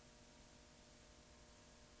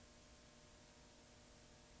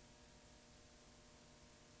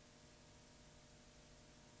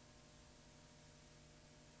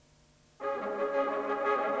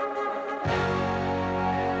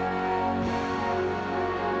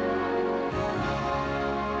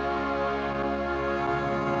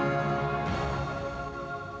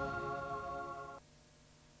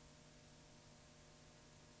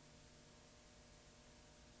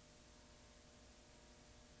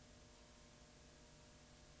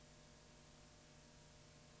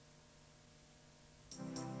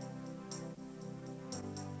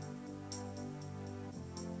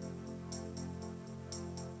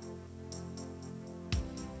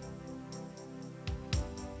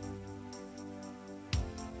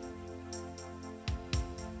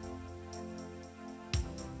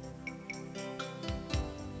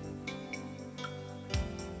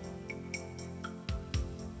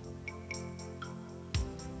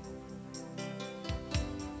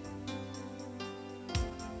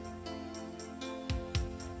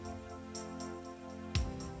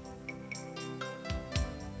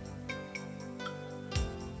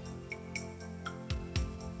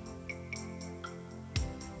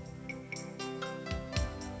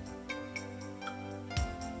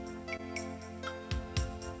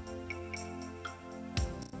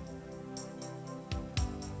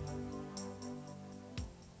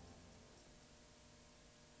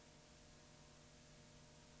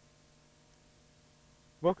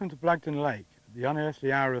Welcome to Blagdon Lake the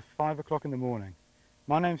unearthly hour of 5 o'clock in the morning.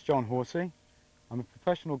 My name's John Horsley. I'm a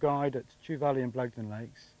professional guide at Chew Valley and Blagdon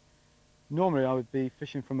Lakes. Normally I would be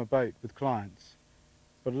fishing from a boat with clients,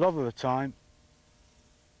 but a lot of the time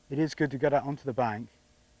it is good to get out onto the bank.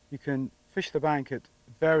 You can fish the bank at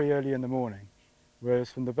very early in the morning, whereas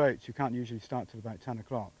from the boats you can't usually start till about 10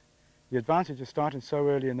 o'clock. The advantage of starting so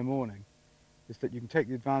early in the morning is that you can take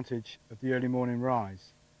the advantage of the early morning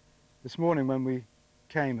rise. This morning when we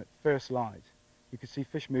came at first light, you could see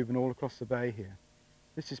fish moving all across the bay here.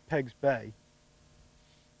 This is Peg's Bay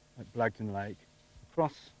at Blagdon Lake.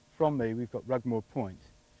 Across from me we've got Rugmore Point.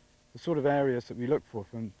 The sort of areas that we look for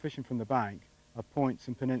from fishing from the bank are points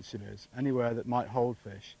and peninsulas, anywhere that might hold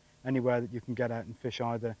fish, anywhere that you can get out and fish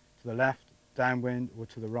either to the left, downwind or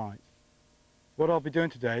to the right. What I'll be doing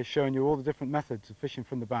today is showing you all the different methods of fishing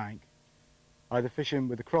from the bank, either fishing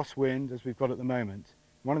with a crosswind as we've got at the moment.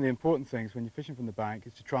 One of the important things when you're fishing from the bank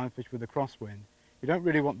is to try and fish with a crosswind. You don't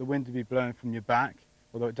really want the wind to be blowing from your back,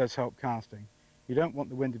 although it does help casting. You don't want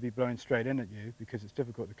the wind to be blowing straight in at you because it's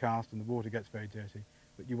difficult to cast and the water gets very dirty,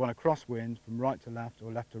 but you want a crosswind from right to left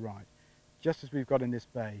or left to right, just as we've got in this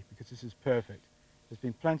bay, because this is perfect. There's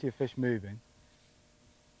been plenty of fish moving.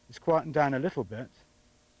 It's quietened down a little bit,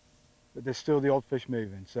 but there's still the odd fish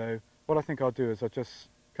moving. So what I think I'll do is I'll just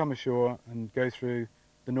come ashore and go through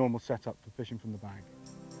the normal setup for fishing from the bank.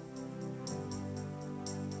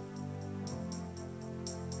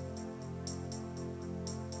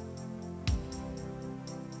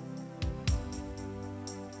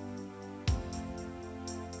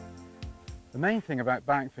 The main thing about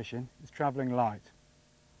bank fishing is travelling light.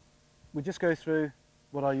 We'll just go through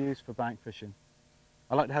what I use for bank fishing.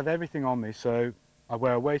 I like to have everything on me, so I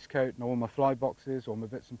wear a waistcoat and all my fly boxes, all my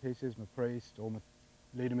bits and pieces, my priest, all my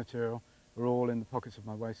leader material are all in the pockets of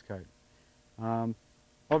my waistcoat.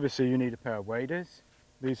 Obviously you need a pair of waders.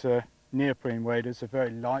 These are neoprene waders, they're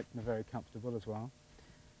very light and they're very comfortable as well.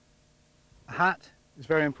 A hat is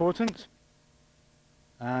very important,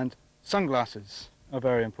 and sunglasses are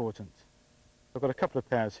very important. I've got a couple of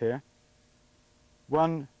pairs here.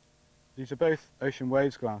 One, these are both Ocean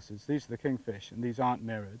Waves glasses. These are the Kingfish and these aren't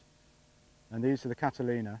mirrored. And these are the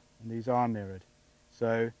Catalina and these are mirrored.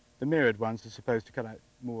 So the mirrored ones are supposed to cut out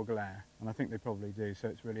more glare, and I think they probably do, so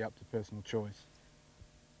it's really up to personal choice.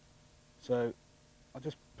 So I'll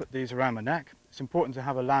just put these around my neck. It's important to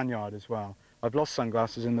have a lanyard as well. I've lost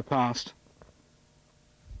sunglasses in the past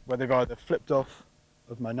where they've either flipped off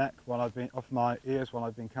of my neck while I've been off my ears while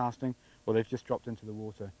I've been casting, or they've just dropped into the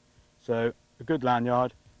water. So a good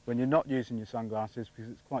lanyard when you're not using your sunglasses,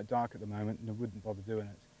 because it's quite dark at the moment and I wouldn't bother doing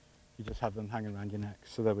it. You just have them hanging around your neck.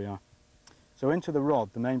 So there we are. So into the rod,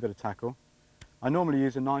 the main bit of tackle. I normally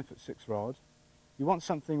use a 9'6" rod. You want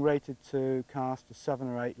something rated to cast a 7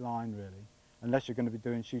 or 8 line really, unless you're going to be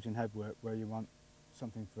doing shooting head work where you want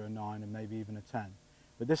something for a 9 and maybe even a 10.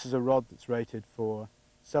 But this is a rod that's rated for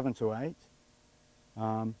 7 to 8.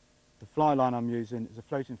 The fly line I'm using is a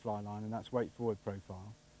floating fly line, and that's weight forward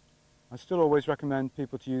profile. I still always recommend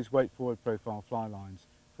people to use weight forward profile fly lines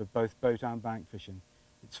for both boat and bank fishing.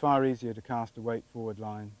 It's far easier to cast a weight forward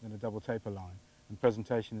line than a double taper line, and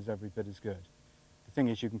presentation is every bit as good. The thing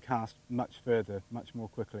is you can cast much further, much more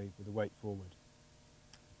quickly with a weight forward.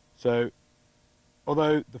 So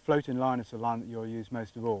although the floating line is the line that you'll use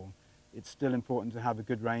most of all, it's still important to have a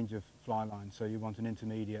good range of fly lines. So you want an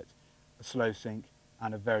intermediate, a slow sink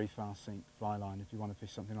and a very fast sink fly line if you want to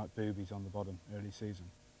fish something like boobies on the bottom early season.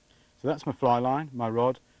 So that's my fly line, my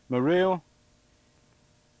rod. My reel,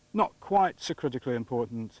 not quite so critically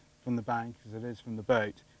important from the bank as it is from the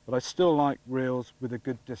boat, but I still like reels with a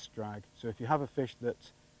good disc drag. So if you have a fish that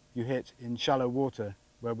you hit in shallow water,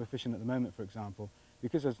 where we're fishing at the moment for example,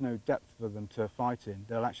 because there's no depth for them to fight in,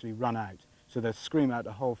 they'll actually run out. So they'll scream out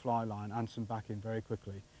a whole fly line and some back in very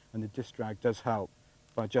quickly, and the disc drag does help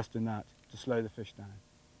by adjusting that to slow the fish down.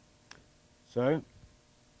 So,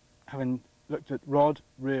 having looked at rod,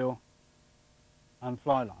 reel and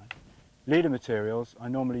fly line, leader materials, I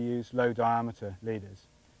normally use low diameter leaders.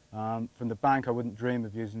 From the bank I wouldn't dream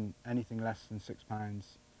of using anything less than 6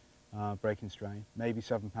 pounds breaking strain, maybe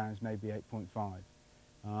 7 pounds, maybe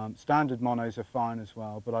 8.5. Standard monos are fine as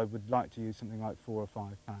well, but I would like to use something like 4 or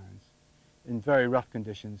 5 pounds. In very rough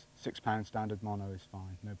conditions, 6 pound standard mono is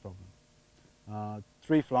fine, no problem.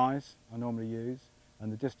 3 flies I normally use,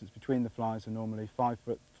 and the distance between the flies are normally 5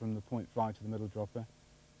 foot from the point fly to the middle dropper,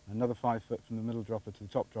 another 5 foot from the middle dropper to the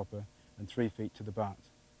top dropper, and 3 feet to the butt.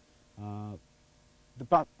 The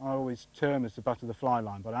butt I always term as the butt of the fly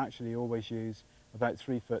line, but I actually always use about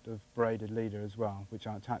 3 foot of braided leader as well, which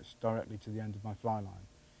I attach directly to the end of my fly line.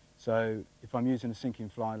 So if I'm using a sinking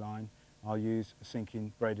fly line, I'll use a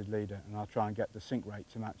sinking braided leader, and I'll try and get the sink rate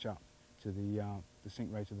to match up to the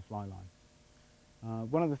sink rate of the fly line.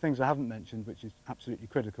 One of the things I haven't mentioned, which is absolutely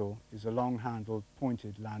critical, is a long-handled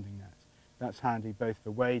pointed landing net. That's handy both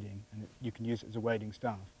for wading, and you can use it as a wading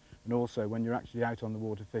staff, and also when you're actually out on the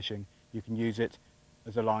water fishing, you can use it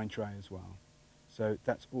as a line tray as well. So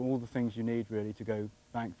that's all the things you need really to go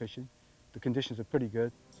bank fishing. The conditions are pretty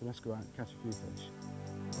good, so let's go out and catch a few fish.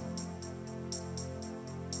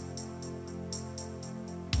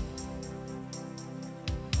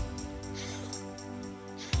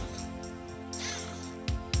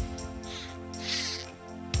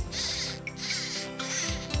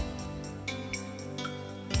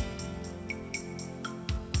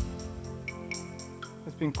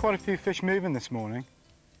 There's been quite a few fish moving this morning,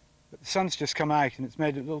 but the sun's just come out and it's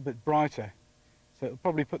made it a little bit brighter, so it'll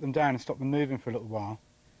probably put them down and stop them moving for a little while.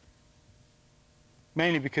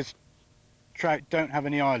 Mainly because trout don't have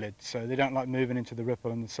any eyelids, so they don't like moving into the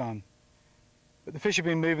ripple and the sun. But the fish have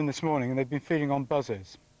been moving this morning and they've been feeding on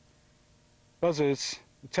buzzers. Buzzers,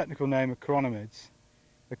 the technical name are chironomids.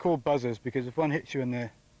 They're called buzzers because if one hits you in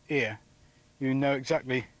the ear, you know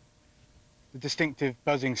exactly the distinctive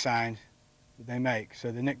buzzing sound that they make,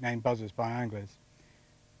 so they're nicknamed buzzers by anglers.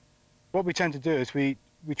 What we tend to do is we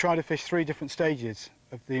try to fish 3 different stages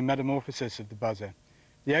of the metamorphosis of the buzzer.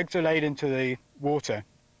 The eggs are laid into the water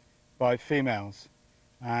by females,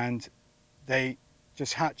 and they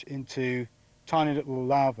just hatch into tiny little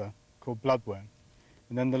larvae called bloodworm,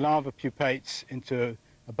 and then the larva pupates into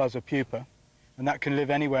a buzzer pupa, and that can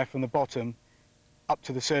live anywhere from the bottom up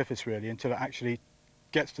to the surface really, until it actually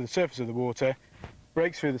gets to the surface of the water,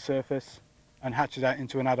 breaks through the surface and hatches out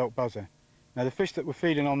into an adult buzzer. Now the fish that were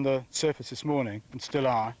feeding on the surface this morning, and still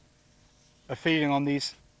are feeding on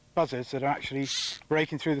these buzzers that are actually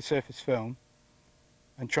breaking through the surface film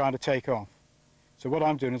and trying to take off. So what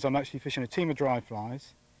I'm doing is I'm actually fishing a team of dry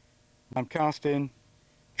flies. I'm trying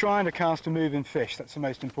to cast a moving fish. That's the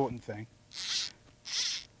most important thing.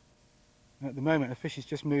 And at the moment, a fish has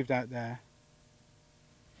just moved out there.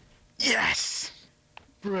 Yes!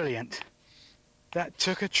 Brilliant. That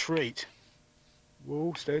took a treat.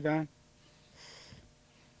 Whoa, slow down.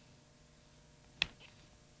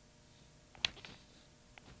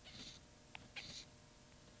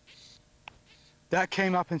 That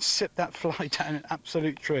came up and sipped that fly down, an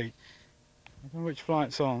absolute treat. I don't know which fly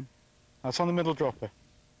it's on. That's on the middle dropper.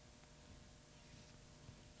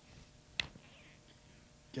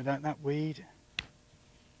 Get out that weed.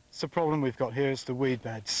 It's the problem we've got here is the weed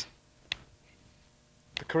beds.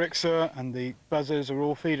 The corixa and the buzzers are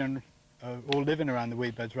all all living around the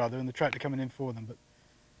weed beds rather, and the trout are coming in for them, but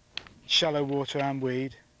shallow water and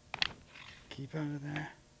weed. Keep out of there.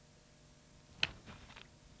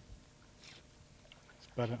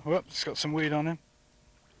 But whoop, it's got some weed on him.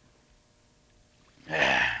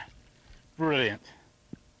 Yeah, brilliant.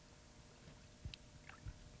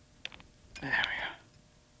 There we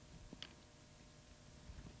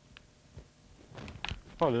go.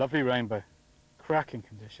 Oh, lovely rainbow. Cracking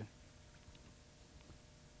condition.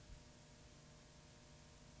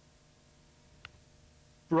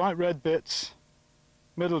 Bright red bits,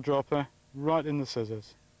 middle dropper, right in the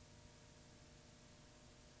scissors.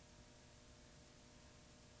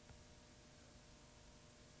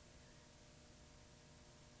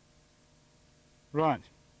 Right,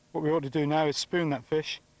 what we ought to do now is spoon that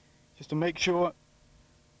fish, just to make sure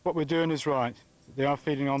what we're doing is right, that they are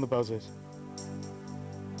feeding on the buzzers.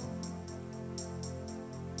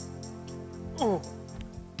 Oh,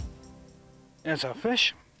 there's our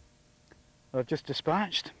fish that I've just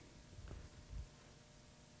dispatched.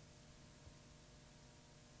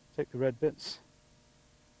 Take the red bits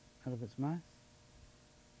out of its mouth.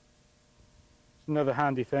 It's another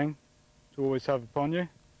handy thing to always have upon you.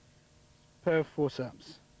 Pair of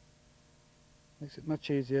forceps. Makes it much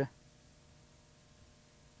easier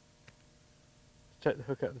to take the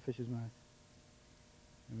hook out of the fish's mouth.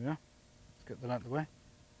 There we are. Let's get that out of the way.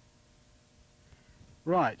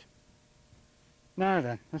 Right. Now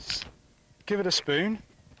then, let's give it a spoon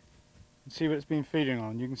and see what it's been feeding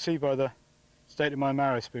on. You can see by the state of my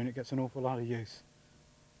marrow spoon it gets an awful lot of use.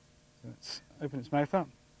 So let's open its mouth up,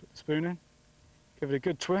 put the spoon in, give it a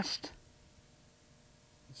good twist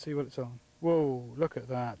and see what it's on. Whoa, look at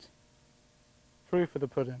that. Proof of the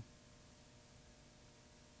pudding.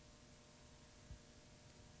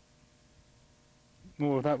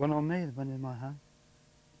 More of that one on me than one in my hand.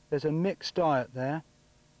 There's a mixed diet there.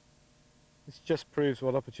 This just proves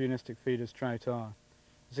what opportunistic feeders trout are.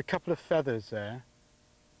 There's a couple of feathers there,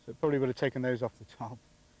 so it probably would have taken those off the top.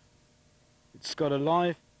 It's got a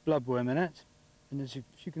live bloodworm in it, and as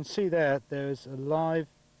you can see there, there's a live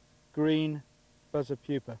green buzzer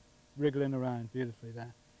pupa wriggling around beautifully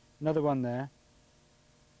there. Another one there.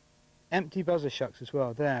 Empty buzzer shucks as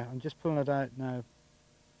well. There, I'm just pulling it out now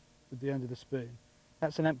with the end of the spoon.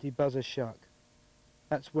 That's an empty buzzer shuck.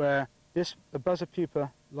 That's where a buzzer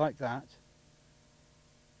pupa like that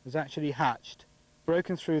has actually hatched,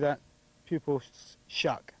 broken through that pupal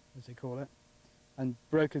shuck, as they call it, and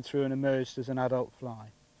broken through and emerged as an adult fly.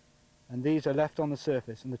 And these are left on the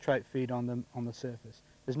surface, and the trout feed on them on the surface.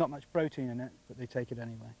 There's not much protein in it, but they take it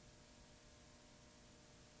anyway.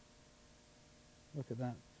 Look at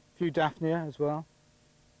that. A few Daphnia as well.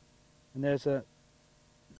 And there's a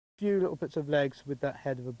few little bits of legs with that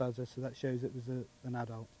head of a buzzer, so that shows it was an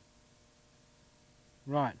adult.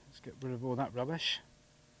 Right, let's get rid of all that rubbish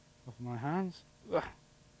off of my hands. Ugh.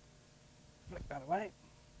 Flick that away.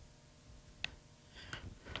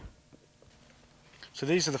 So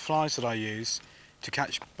these are the flies that I use to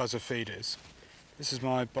catch buzzer feeders. This is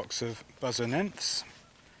my box of buzzer nymphs,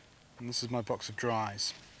 and this is my box of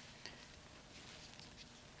dries.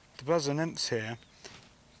 The buzzer nymphs here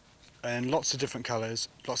are in lots of different colours,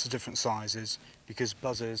 lots of different sizes, because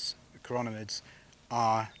buzzers, chironomids,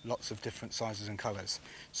 are lots of different sizes and colours.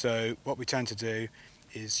 So what we tend to do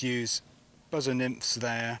is use buzzer nymphs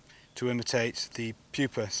there to imitate the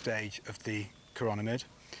pupa stage of the chironomid,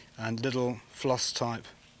 and little floss type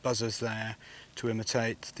buzzers there to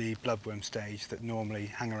imitate the bloodworm stage that normally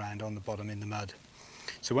hang around on the bottom in the mud.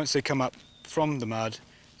 So once they come up from the mud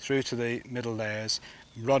through to the middle layers,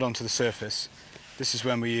 right onto the surface, this is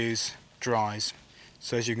when we use dries.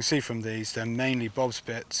 So as you can see from these, they're mainly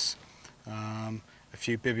bobspits, a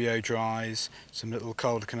few bibio dries, some little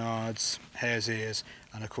calder canards, hare's ears,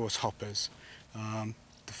 and of course hoppers.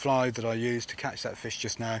 The fly that I used to catch that fish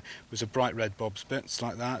just now was a bright red bobspits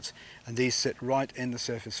like that, and these sit right in the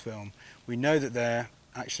surface film. We know that they're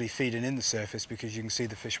actually feeding in the surface because you can see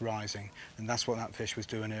the fish rising, and that's what that fish was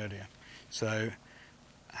doing earlier. So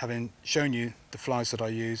having shown you the flies that I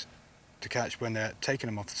use to catch when they're taking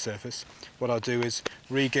them off the surface, what I'll do is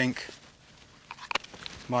re-gink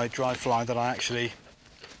my dry fly that I actually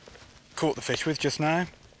caught the fish with just now,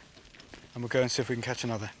 and we'll go and see if we can catch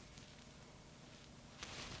another.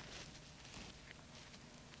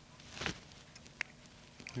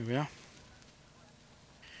 Here we are.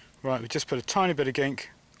 Right, we just put a tiny bit of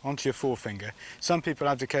gink onto your forefinger. Some people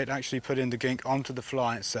advocate actually putting the gink onto the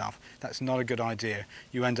fly itself. That's not a good idea.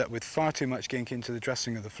 You end up with far too much gink into the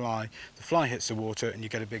dressing of the fly hits the water and you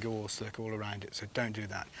get a big oil slick all around it, so don't do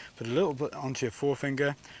that. Put a little bit onto your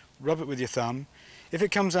forefinger, rub it with your thumb. If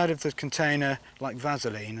it comes out of the container like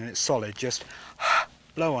Vaseline and it's solid, just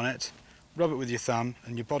blow on it, rub it with your thumb,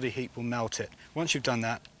 and your body heat will melt it. Once you've done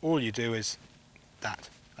that, all you do is that,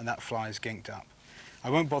 and that fly is ginked up. I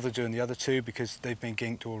won't bother doing the other two because they've been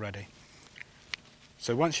ginked already.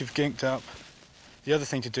 So once you've ginked up, the other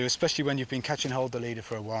thing to do, especially when you've been catching hold of the leader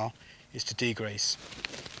for a while, is to degrease.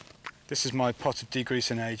 This is my pot of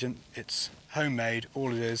degreasing agent. It's homemade.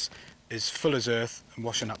 All it is full as earth and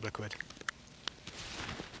washing up liquid.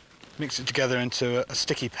 Mix it together into a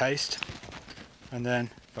sticky paste, and then,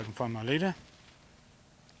 if I can find my leader,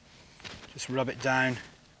 just rub it down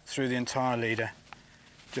through the entire leader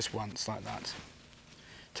just once like that.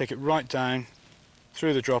 Take it right down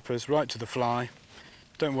through the droppers right to the fly.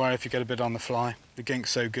 Don't worry if you get a bit on the fly, the gink's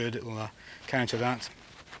so good it'll counter that.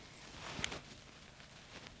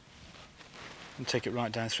 And take it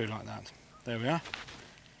right down through like that. There we are.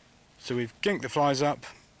 So we've ginked the flies up,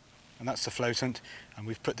 and that's the floatant, and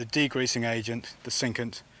we've put the degreasing agent, the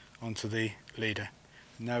sinkant, onto the leader.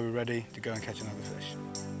 And now we're ready to go and catch another fish.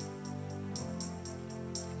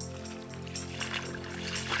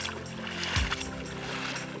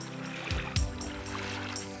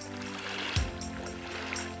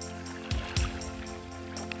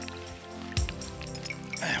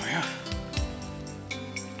 There we are.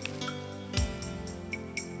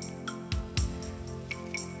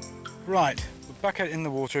 Right, we're back out in the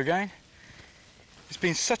water again. It's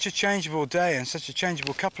been such a changeable day, and such a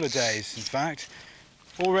changeable couple of days, in fact.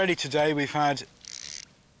 Already today we've had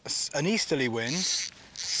an easterly wind,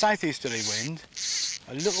 southeasterly wind,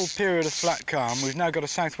 a little period of flat calm. We've now got a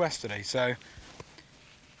southwesterly, so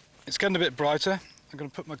it's getting a bit brighter. I'm going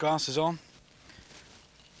to put my glasses on,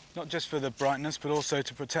 not just for the brightness, but also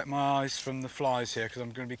to protect my eyes from the flies here, because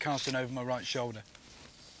I'm going to be casting over my right shoulder.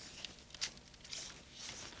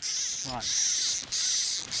 Right.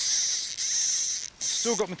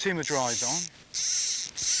 Still got my team of dries on.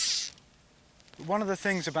 But one of the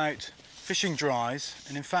things about fishing dries,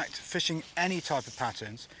 and in fact fishing any type of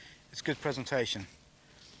patterns, is good presentation.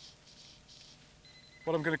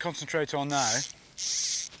 What I'm going to concentrate on now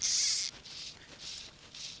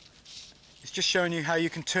It's just showing you how you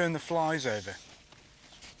can turn the flies over.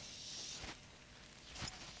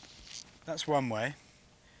 That's one way.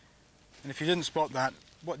 And if you didn't spot that,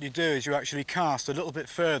 what you do is you actually cast a little bit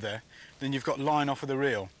further than you've got line off of the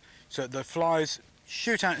reel. So the flies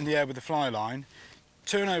shoot out in the air with the fly line,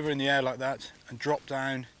 turn over in the air like that, and drop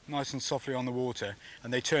down nice and softly on the water,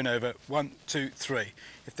 and they turn over 1, 2, 3.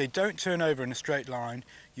 If they don't turn over in a straight line,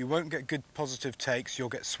 you won't get good positive takes, you'll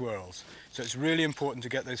get swirls. So it's really important to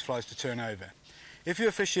get those flies to turn over. If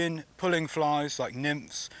you're fishing pulling flies like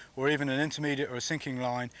nymphs or even an intermediate or a sinking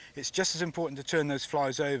line, it's just as important to turn those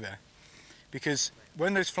flies over, because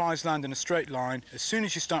when those flies land in a straight line, as soon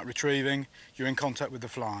as you start retrieving, you're in contact with the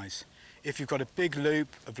flies. If you've got a big loop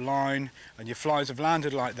of line and your flies have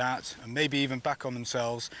landed like that and maybe even back on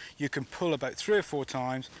themselves, you can pull about 3 or 4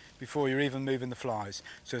 times before you're even moving the flies.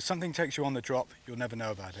 So if something takes you on the drop, you'll never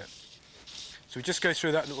know about it. So we just go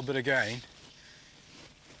through that little bit again.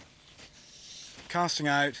 Casting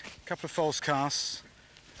out, a couple of false casts,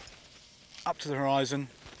 up to the horizon,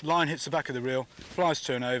 line hits the back of the reel, flies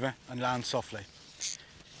turn over and land softly.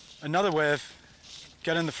 Another way of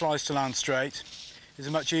getting the flies to land straight is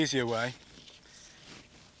a much easier way.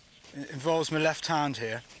 It involves my left hand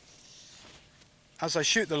here. As I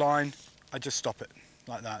shoot the line, I just stop it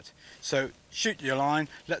like that. So shoot your line,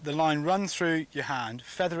 let the line run through your hand,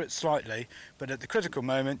 feather it slightly, but at the critical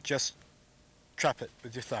moment just trap it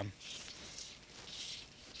with your thumb.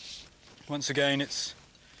 Once again, it's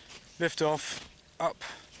lift off, up,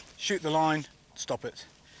 shoot the line, stop it,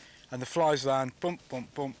 and the flies land bump,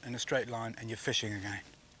 bump, bump in a straight line, and you're fishing again.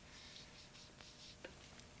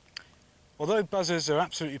 Although buzzers are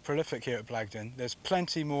absolutely prolific here at Blagdon, there's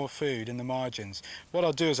plenty more food in the margins. What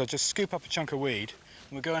I'll do is I'll just scoop up a chunk of weed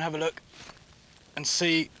and we'll go and have a look and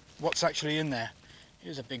see what's actually in there.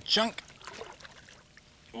 Here's a big chunk.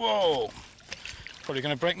 Whoa! Probably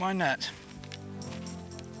going to break my net.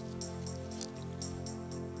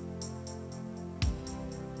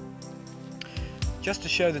 Just to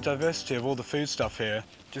show the diversity of all the food stuff here,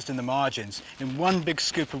 just in the margins, in one big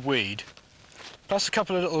scoop of weed, plus a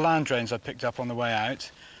couple of little land drains I picked up on the way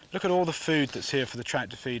out, look at all the food that's here for the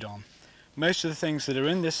trout to feed on. Most of the things that are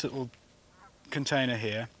in this little container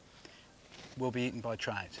here will be eaten by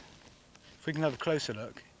trout. If we can have a closer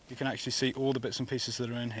look, you can actually see all the bits and pieces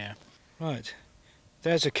that are in here. Right,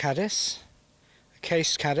 there's a caddis, a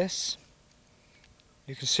cased caddis.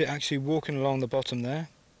 You can see it actually walking along the bottom there.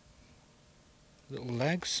 Little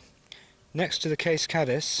legs. Next to the cased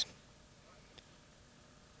caddis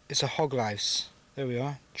is a hog louse. There we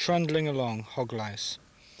are, trundling along, hog louse.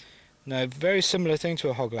 Now, a very similar thing to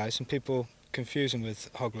a hog louse, and people confuse them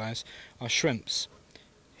with hog louse, are shrimps.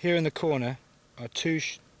 Here in the corner are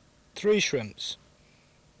 3 shrimps.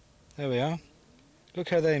 There we are. Look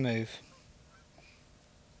how they move.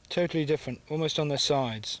 Totally different, almost on their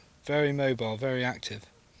sides. Very mobile, very active.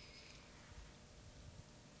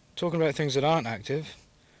 Talking about things that aren't active,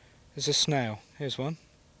 there's a snail. Here's one.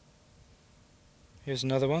 Here's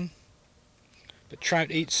another one. But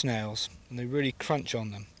trout eat snails, and they really crunch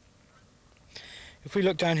on them. If we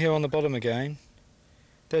look down here on the bottom again,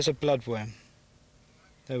 there's a bloodworm.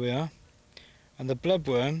 There we are. And the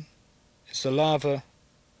bloodworm is the larva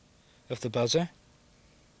of the buzzer.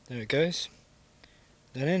 There it goes.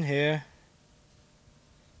 Then in here,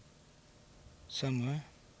 somewhere,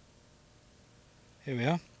 here we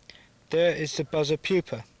are. There is the buzzer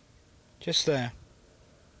pupa, just there.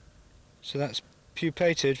 So that's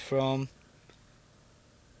pupated from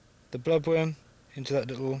the bloodworm into that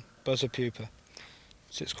little buzzer pupa.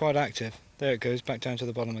 So it's quite active. There it goes, back down to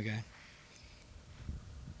the bottom again.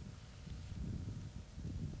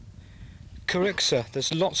 Corixa,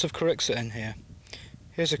 there's lots of corixa in here.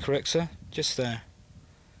 Here's a corixa, just there.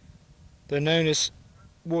 They're known as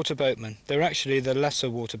water boatmen. They're actually the lesser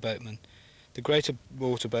water boatmen. The greater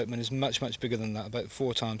water boatman is much, much bigger than that, about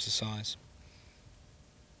 4 times the size.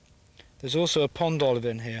 There's also a pond olive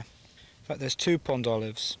in here. In fact, there's 2 pond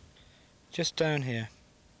olives just down here.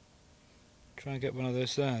 Try and get one of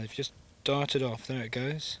those there. They've just darted off. There it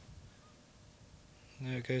goes.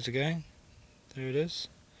 There it goes again. There it is.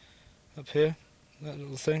 Up here, that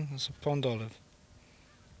little thing, that's a pond olive.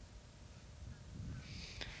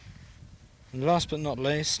 And last but not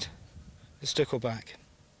least, the stickleback.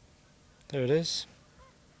 There it is.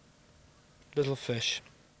 Little fish.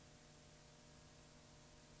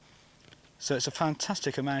 So it's a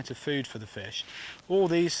fantastic amount of food for the fish. All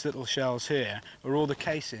these little shells here are all the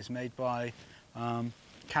cases made by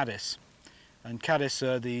caddis. And caddis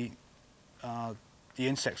are the the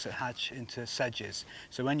insects that hatch into sedges.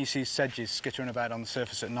 So when you see sedges skittering about on the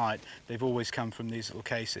surface at night, they've always come from these little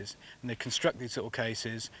cases. And they construct these little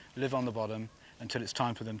cases, live on the bottom until it's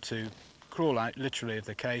time for them to crawl out, literally, of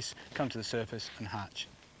the case, come to the surface and hatch.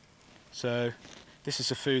 So this is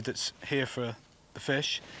the food that's here for the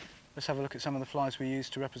fish. Let's have a look at some of the flies we use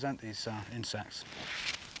to represent these insects.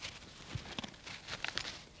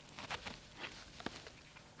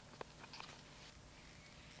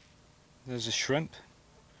 There's a shrimp,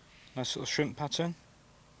 nice little shrimp pattern,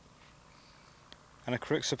 and a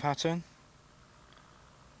Carixa pattern,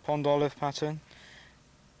 pond olive pattern.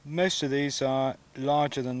 Most of these are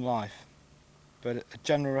larger than life, but a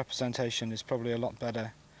general representation is probably a lot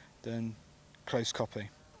better than close copy.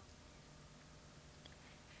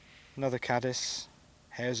 Another caddis,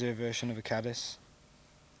 hare's ear version of a caddis,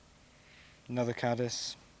 another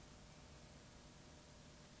caddis,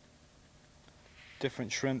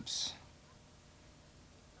 different shrimps,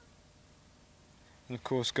 and of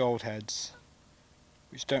course gold heads,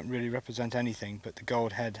 which don't really represent anything, but the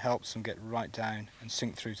gold head helps them get right down and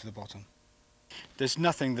sink through to the bottom. There's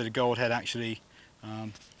nothing that a gold head actually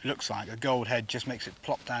looks like. A gold head just makes it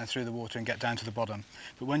plop down through the water and get down to the bottom.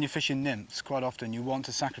 But when you're fishing nymphs, quite often you want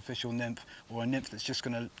a sacrificial nymph, or a nymph that's just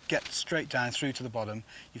going to get straight down through to the bottom.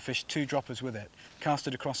 You fish 2 droppers with it, cast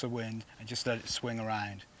it across a wind and just let it swing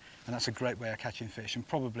around. And that's a great way of catching fish, and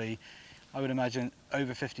probably, I would imagine,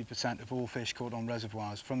 over 50% of all fish caught on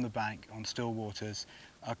reservoirs from the bank on still waters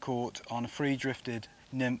are caught on a free drifted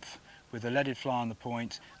nymph with a leaded fly on the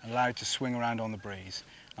point and allowed to swing around on the breeze.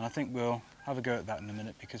 And I think we'll have a go at that in a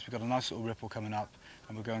minute, because we've got a nice little ripple coming up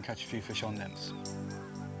and we'll go and catch a few fish on nymphs.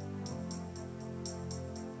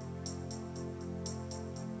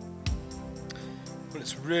 Well,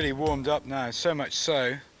 it's really warmed up now, so much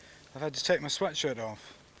so I've had to take my sweatshirt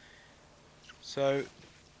off. So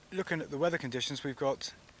looking at the weather conditions, we've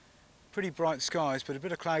got pretty bright skies but a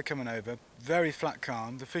bit of cloud coming over, very flat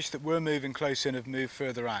calm. The fish that were moving close in have moved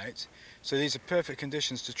further out, so these are perfect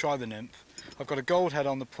conditions to try the nymph. I've got a gold head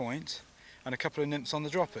on the point and a couple of nymphs on the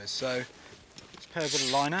droppers, so let's pair a bit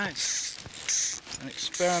of line out and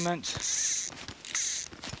experiment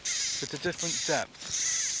with the different depths.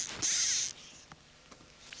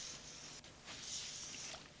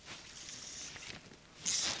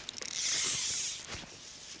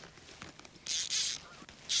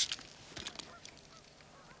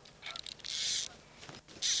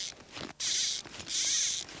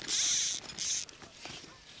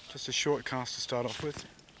 Just a short cast to start off with.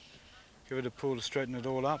 Give it a pull to straighten it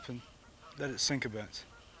all up and let it sink a bit.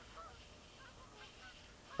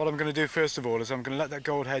 What I'm going to do first of all is I'm going to let that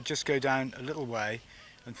gold head just go down a little way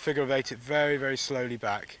and figure of 8 it very, very slowly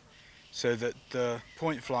back, so that the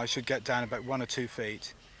point fly should get down about 1 or 2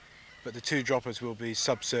 feet, but the 2 droppers will be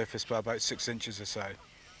subsurface by about 6 inches or so.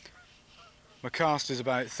 My cast is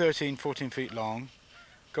about 13-14 feet long,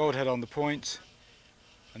 gold head on the point,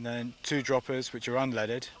 and then 2 droppers which are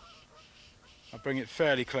unleaded. I bring it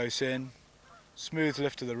fairly close in, smooth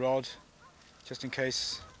lift of the rod, just in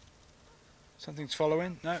case something's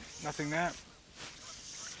following. No, nothing there.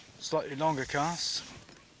 Slightly longer cast.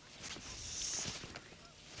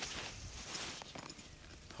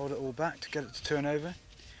 Hold it all back to get it to turn over.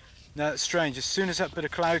 Now it's strange, as soon as that bit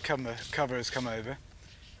of cloud cover has come over,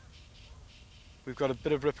 we've got a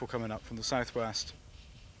bit of ripple coming up from the southwest.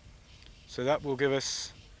 So that will give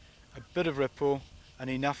us a bit of ripple and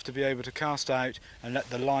enough to be able to cast out and let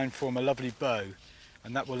the line form a lovely bow,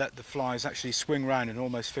 and that will let the flies actually swing round and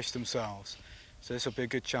almost fish themselves. So this will be a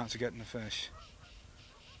good chance of getting the fish.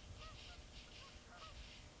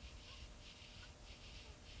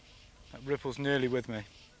 That ripple's nearly with me.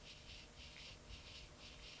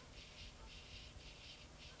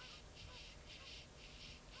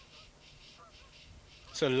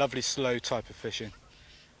 It's a lovely slow type of fishing.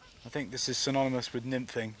 I think this is synonymous with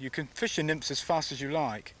nymphing. You can fish your nymphs as fast as you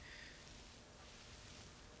like.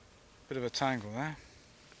 Bit of a tangle there.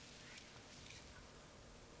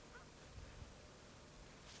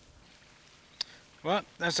 Well,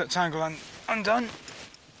 there's that tangle undone.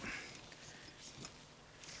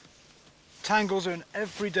 Tangles are an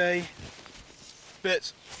everyday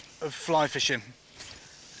bit of fly fishing.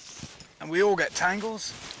 And we all get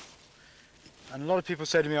tangles. And a lot of people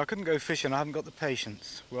say to me, I couldn't go fishing, I haven't got the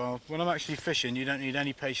patience. Well, when I'm actually fishing, you don't need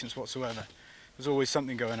any patience whatsoever. There's always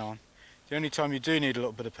something going on. The only time you do need a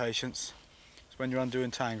little bit of patience is when you're undoing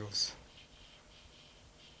tangles.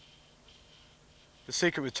 The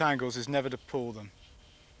secret with tangles is never to pull them.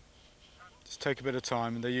 Just take a bit of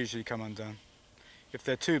time and they usually come undone. If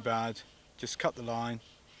they're too bad, just cut the line,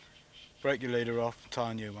 break your leader off,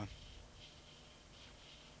 tie a new one.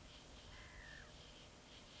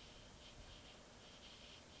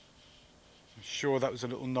 I'm sure that was a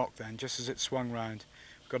little knock then, just as it swung round.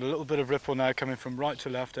 Got a little bit of ripple now coming from right to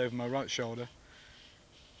left over my right shoulder.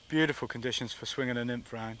 Beautiful conditions for swinging a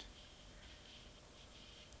nymph round.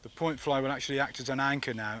 The point fly will actually act as an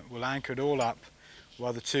anchor now. It will anchor it all up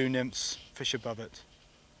while the two nymphs fish above it.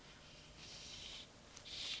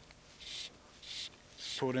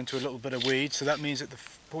 It's poured into a little bit of weed, so that means that the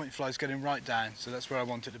point fly is getting right down, so that's where I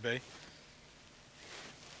want it to be.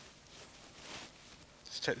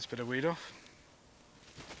 Just take this bit of weed off.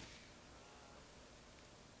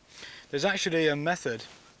 There's actually a method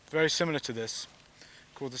very similar to this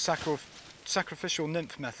called the sacrificial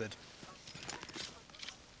nymph method.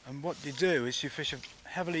 And what you do is you fish a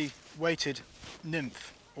heavily weighted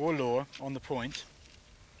nymph or lure on the point,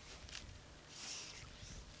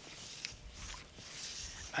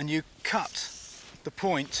 and you cut the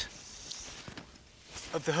point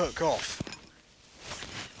of the hook off.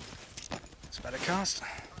 It's a better cast.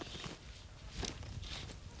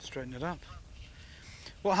 Straighten it up.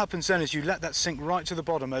 What happens then is you let that sink right to the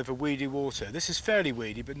bottom over weedy water. This is fairly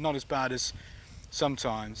weedy, but not as bad as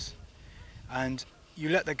sometimes. And you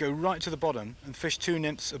let that go right to the bottom and fish two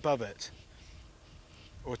nymphs above it,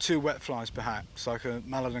 or two wet flies perhaps, like a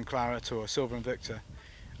mallard and claret or a silver and victor.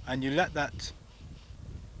 And you let that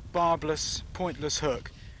barbless, pointless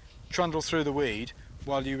hook trundle through the weed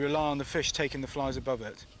while you rely on the fish taking the flies above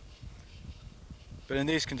it. But in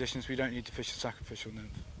these conditions we don't need to fish a sacrificial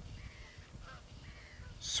nymph.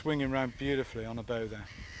 Swinging around beautifully on a bow there.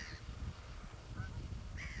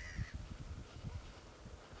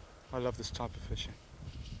 I love this type of fishing.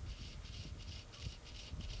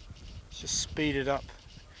 Just speed it up.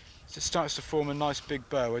 As it starts to form a nice big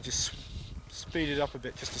bow, I just speed it up a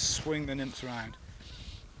bit just to swing the nymphs around.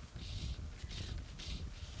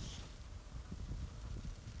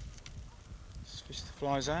 Just fish the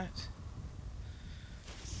flies out.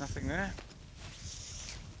 Nothing there.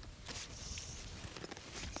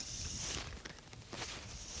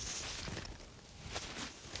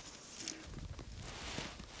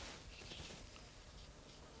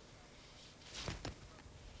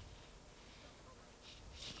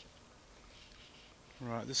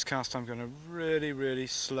 Right, this cast I'm going to really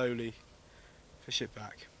slowly fish it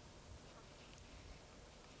back.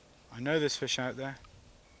 I know there's fish out there.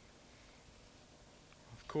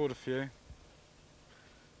 I've caught a few.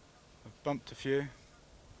 I've bumped a few.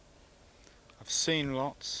 I've seen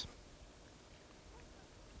lots.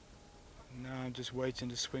 Now I'm just waiting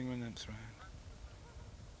to swing my nymphs around.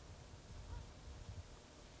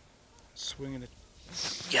 Swinging it.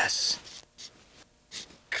 Yes!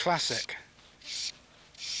 Classic.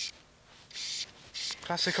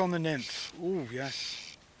 Classic on the nymph. Ooh,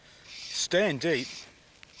 yes. Staying deep.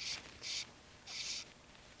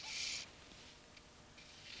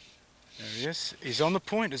 There he is. He's on the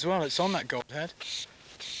point as well. It's on that godhead.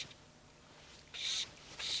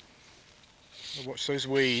 I'll watch those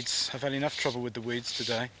weeds. I've had enough trouble with the weeds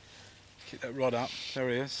today. Keep that rod up. There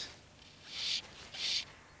he is.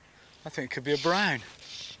 I think it could be a brown.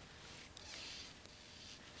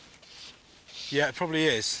 Yeah, it probably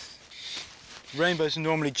is. Rainbow's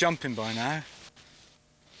normally jumping by now.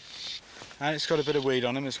 And it's got a bit of weed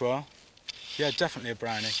on him as well. Yeah, definitely a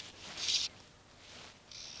brownie.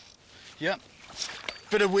 Yep.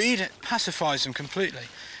 Bit of weed, it pacifies them completely.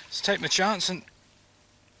 Let's take my chance and...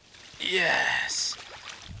 Yes!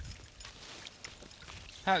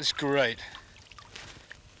 That's great.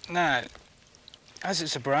 Now, as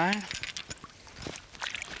it's a brown,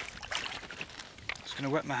 just going to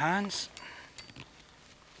wet my hands.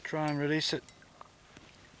 Try and release it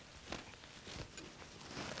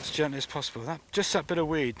as gently as possible. Just that bit of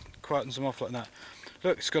weed quietens them off like that.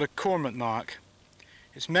 Look, it's got a cormorant mark.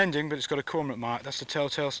 It's mending, but it's got a cormorant mark. That's the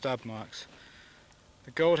telltale stab marks.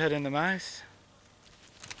 The gold head in the mouth.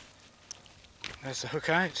 There's the hook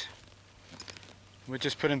out. We're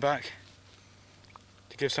just putting back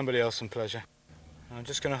to give somebody else some pleasure. I'm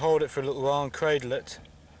just going to hold it for a little while and cradle it.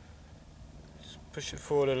 Just push it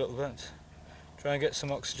forward a little bit. Try and get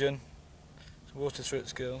some oxygen, some water through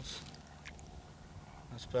its gills.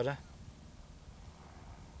 That's better.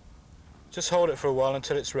 Just hold it for a while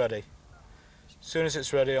until it's ready. As soon as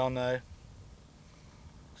it's ready, I'll know.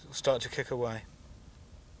 It'll start to kick away.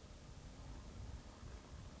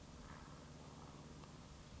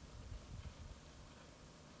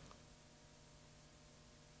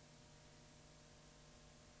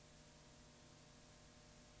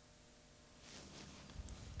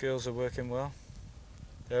 Gills are working well.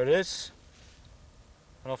 There it is.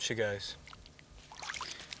 And off she goes.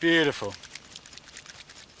 Beautiful.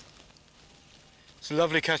 It's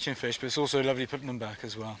lovely catching fish, but it's also lovely putting them back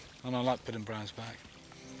as well. And I like putting browns back.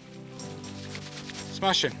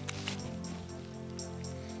 Smashing.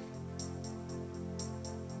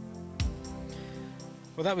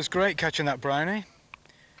 Well, that was great catching that brownie.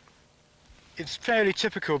 It's fairly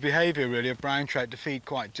typical behaviour really of brown trout to feed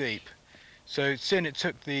quite deep. So seeing it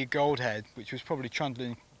took the gold head, which was probably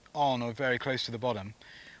trundling on or very close to the bottom,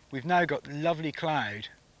 we've now got lovely cloud.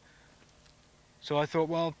 So I thought,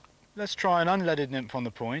 well, let's try an unleaded nymph on the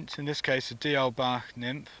point, in this case a DL Bach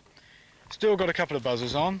nymph. Still got a couple of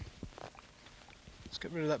buzzers on. Let's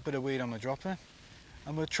get rid of that bit of weed on the dropper.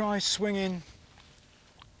 And we'll try swinging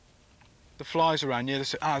the flies around near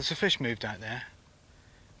the... there's a fish moved out there.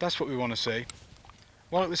 That's what we want to see.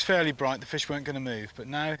 While it was fairly bright, the fish weren't going to move, but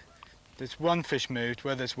now there's one fish moved.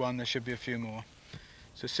 Where there's one, there should be a few more.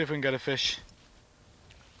 So see if we can get a fish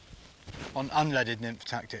on unleaded nymph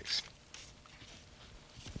tactics.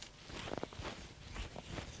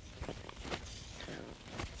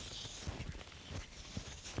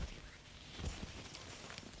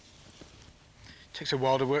 Takes a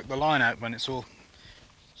while to work the line out when it's all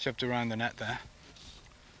shoved around the net there.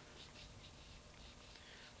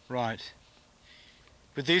 Right.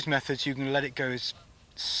 With these methods you can let it go as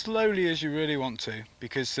slowly as you really want to,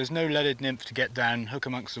 because there's no leaded nymph to get down and hook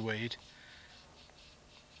amongst the weed.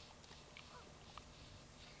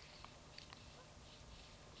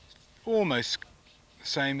 Almost the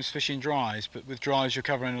same as fishing dries, but with dries you're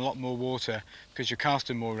covering a lot more water because you're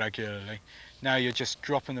casting more regularly. Now you're just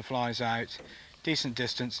dropping the flies out decent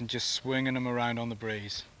distance and just swinging them around on the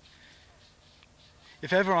breeze.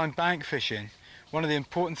 If ever I'm bank fishing, one of the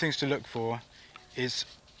important things to look for is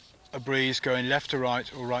a breeze going left to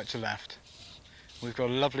right or right to left. We've got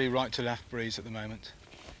a lovely right to left breeze at the moment.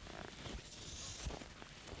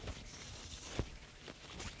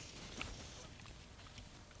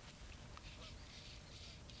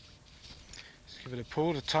 Let's give it a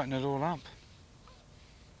pull to tighten it all up.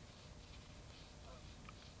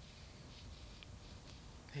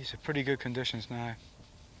 These are pretty good conditions now.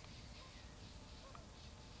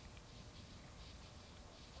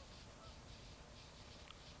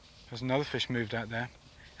 There's another fish moved out there,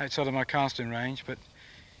 outside of my casting range, but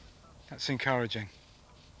that's encouraging.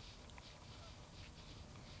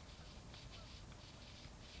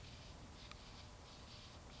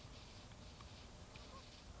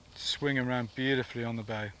 Swing around beautifully on the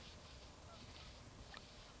bow.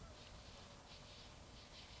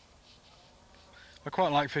 I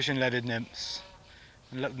quite like fishing leaded nymphs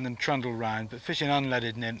and letting them trundle round, but fishing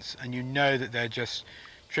unleaded nymphs and you know that they're just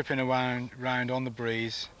tripping around on the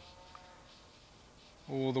breeze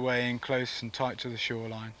all the way in close and tight to the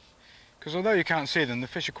shoreline. Because although you can't see them, the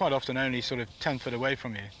fish are quite often only sort of 10 foot away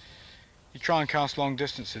from you. You try and cast long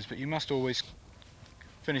distances, but you must always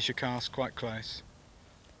finish your cast quite close.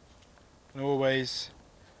 And always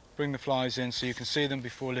bring the flies in so you can see them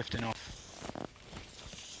before lifting off.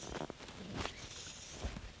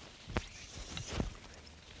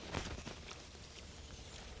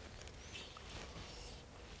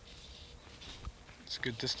 It's a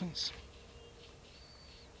good distance.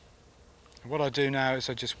 What I do now is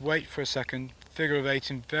I just wait for a second, figure of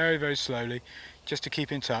eighting very, very slowly, just to keep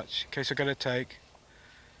in touch, in case I get a take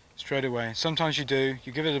straight away. Sometimes you do,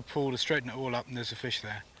 you give it a pull to straighten it all up and there's a fish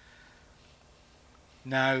there.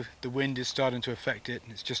 Now the wind is starting to affect it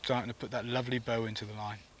and it's just starting to put that lovely bow into the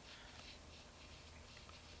line.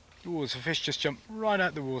 Oh, there's a fish just jumped right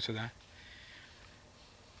out the water there.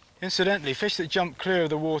 Incidentally, fish that jump clear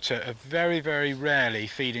of the water are very, very rarely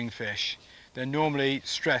feeding fish. They're normally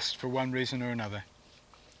stressed for one reason or another.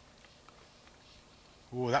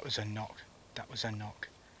 Oh, that was a knock. That was a knock.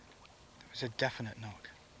 That was a definite knock.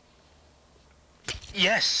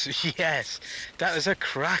 Yes, yes, that was a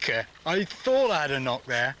cracker. I thought I had a knock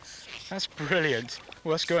there. That's brilliant.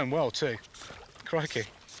 Well, that's going well too. Crikey.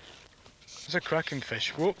 That's a cracking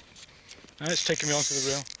fish. Whoop. Now it's taking me onto the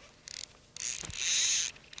reel.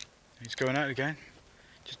 He's going out again.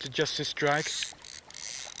 Just adjust this drag.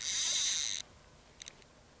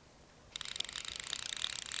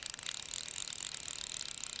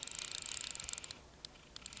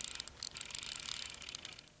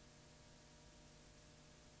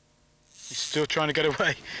 He's still trying to get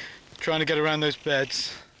away, trying to get around those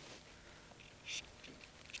beds.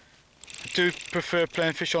 I do prefer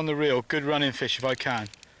playing fish on the reel, good running fish if I can.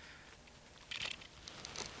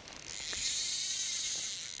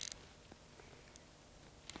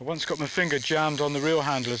 I once got my finger jammed on the reel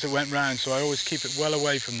handle as it went round, so I always keep it well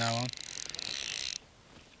away from now on.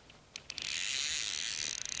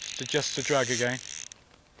 Just adjust the drag again.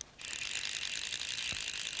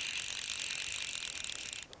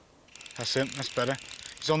 That's it, that's better.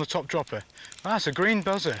 He's on the top dropper. Ah, that's a green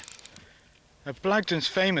buzzer. Blagden's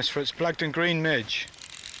famous for its Blagden green midge.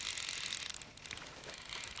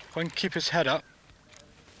 If I can keep his head up.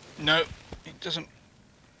 No, he doesn't.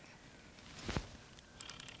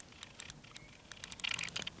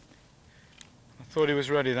 I thought he was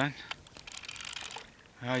ready then.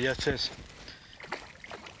 Ah, yeah, it is.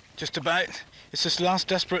 Just about. It's this last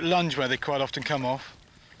desperate lunge where they quite often come off.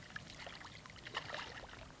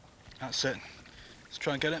 That's it. Let's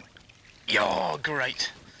try and get it. Oh,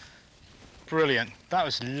 great. Brilliant. That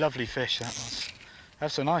was lovely fish, that was.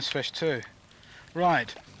 That's a nice fish too.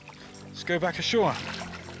 Right, let's go back ashore.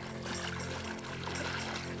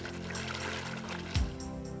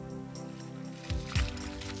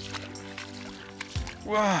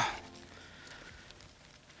 Wow.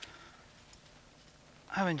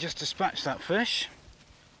 Having just dispatched that fish,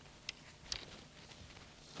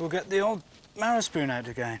 we'll get the old marrow spoon out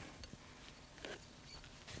again.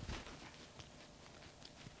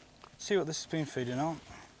 See what this has been feeding on.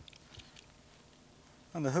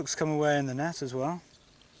 And the hook's come away in the net as well.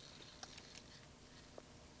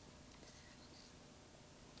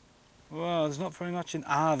 Well, there's not very much in...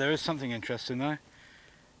 Ah, there is something interesting though.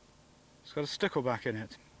 It's got a stickleback in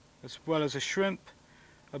it, as well as a shrimp,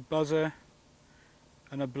 a buzzer,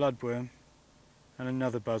 and a bloodworm, and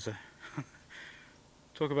another buzzer.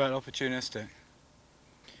 Talk about opportunistic.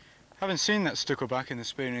 Having seen that stickleback in the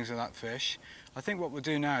spoonings of that fish, I think what we'll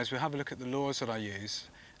do now is we'll have a look at the lures that I use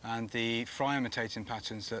and the fry imitating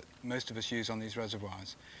patterns that most of us use on these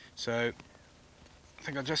reservoirs. So I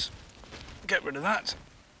think I'll just get rid of that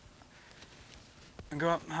and go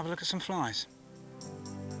up and have a look at some flies.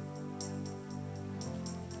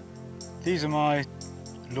 These are my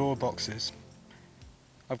lure boxes.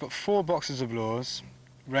 I've got 4 boxes of lures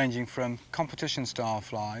ranging from competition style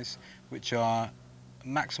flies, which are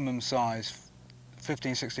maximum size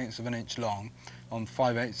 15/16 of an inch long on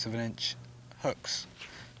 5/8 of an inch hooks,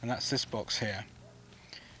 and that's this box here,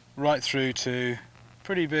 right through to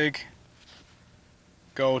pretty big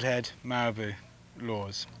goldhead marabou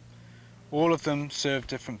lures. All of them serve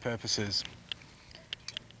different purposes.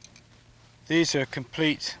 These are a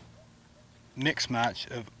complete mix match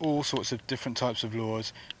of all sorts of different types of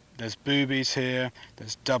lures. There's boobies here,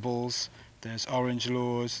 there's doubles, there's orange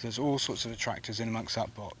lures, there's all sorts of attractors in amongst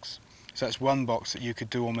that box. So that's one box that you could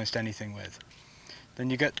do almost anything with. Then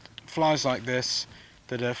you get flies like this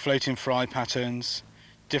that are floating fry patterns,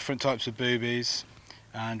 different types of boobies,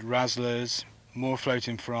 and razzlers, more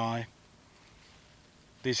floating fry.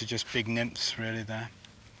 These are just big nymphs really there.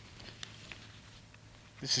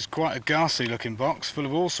 This is quite a ghastly looking box full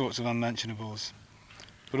of all sorts of unmentionables,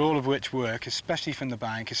 but all of which work, especially from the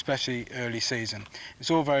bank, especially early season.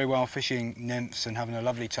 It's all very well fishing nymphs and having a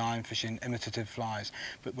lovely time fishing imitative flies,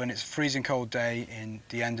 but when it's a freezing cold day in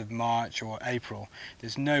the end of March or April,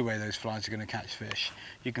 there's no way those flies are going to catch fish.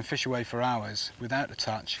 You can fish away for hours without a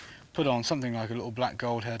touch, put on something like a little black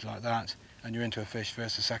goldhead like that, and you're into a fish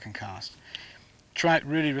first or second cast. Trout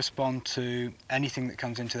really respond to anything that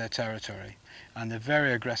comes into their territory, and they're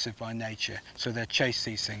very aggressive by nature, so they'll chase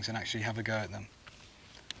these things and actually have a go at them.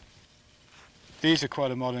 These are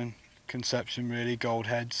quite a modern conception really, gold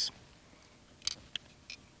heads.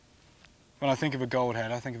 When I think of a gold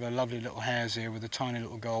head, I think of a lovely little hare's ear with a tiny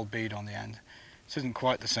little gold bead on the end. This isn't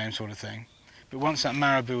quite the same sort of thing, but once that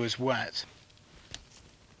marabou is wet,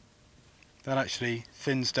 that actually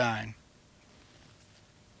thins down.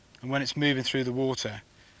 And when it's moving through the water,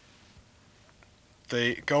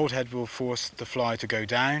 the gold head will force the fly to go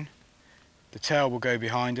down, the tail will go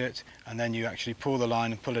behind it, and then you actually pull the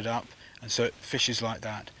line and pull it up, and so it fishes like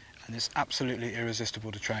that, and it's absolutely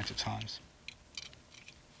irresistible to trout at times.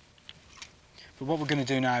 But what we're going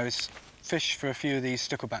to do now is fish for a few of these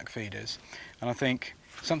stickleback feeders, and I think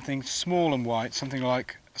something small and white, something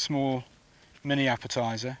like a small mini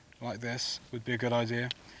appetizer like this would be a good idea.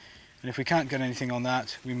 And if we can't get anything on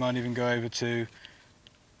that, we might even go over to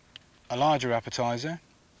a larger appetizer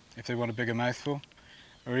if they want a bigger mouthful,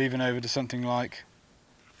 or even over to something like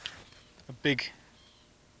a big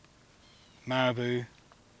marabou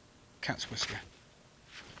cat's whisker.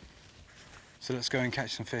 So let's go and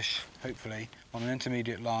catch some fish, hopefully, on an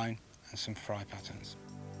intermediate line and some fry patterns.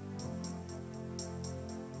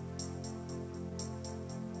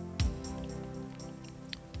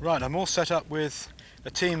 Right, I'm all set up with a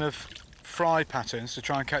team of fry patterns to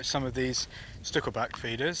try and catch some of these stickleback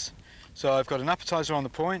feeders. So I've got an appetizer on the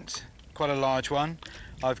point, quite a large one.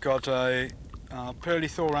 I've got a pearly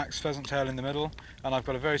thorax pheasant tail in the middle, and I've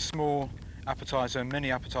got a very small appetizer,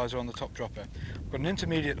 mini appetizer on the top dropper. I've got an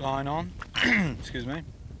intermediate line on, excuse me.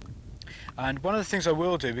 And one of the things I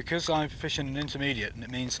will do, because I'm fishing an intermediate, and it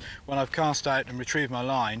means when I've cast out and retrieved my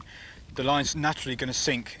line, the line's naturally going to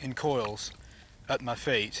sink in coils at my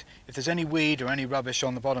feet. If there's any weed or any rubbish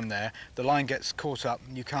on the bottom there, the line gets caught up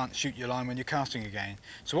and you can't shoot your line when you're casting again.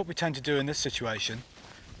 So what we tend to do in this situation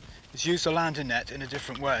is use the landing net in a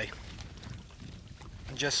different way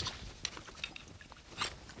and just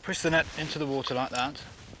push the net into the water like that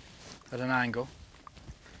at an angle.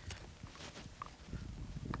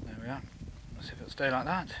 There we are. Let's see if it'll stay like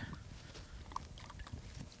that.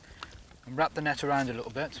 And wrap the net around a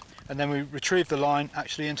little bit, and then we retrieve the line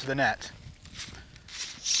actually into the net.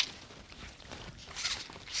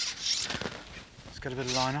 Let's get a bit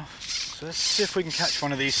of line off. So let's see if we can catch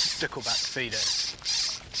one of these stickleback feeders.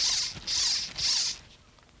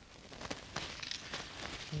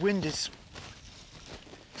 Wind is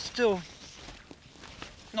still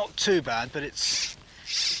not too bad, but it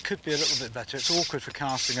could be a little bit better. It's awkward for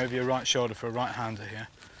casting over your right shoulder for a right-hander here.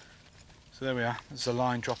 So there we are, there's the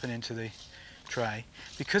line dropping into the tray.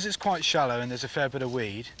 Because it's quite shallow and there's a fair bit of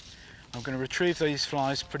weed, I'm going to retrieve these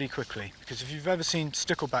flies pretty quickly, because if you've ever seen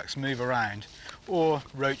sticklebacks move around, or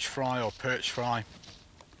roach fry or perch fry,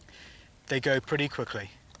 they go pretty quickly.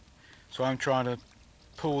 So I'm trying to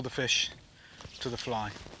pull the fish to the fly.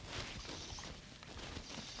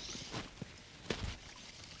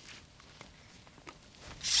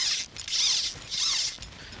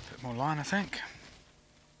 A bit more line, I think.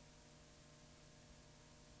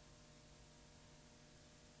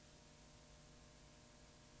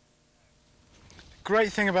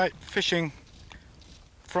 Great thing about fishing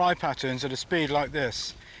fry patterns at a speed like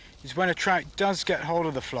this is when a trout does get hold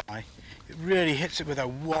of the fly, it really hits it with a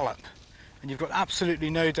wallop, and you've got absolutely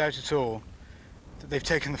no doubt at all that they've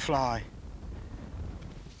taken the fly.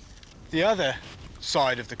 The other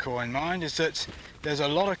side of the coin, mind, is that there's a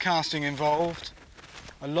lot of casting involved,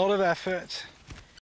 a lot of effort,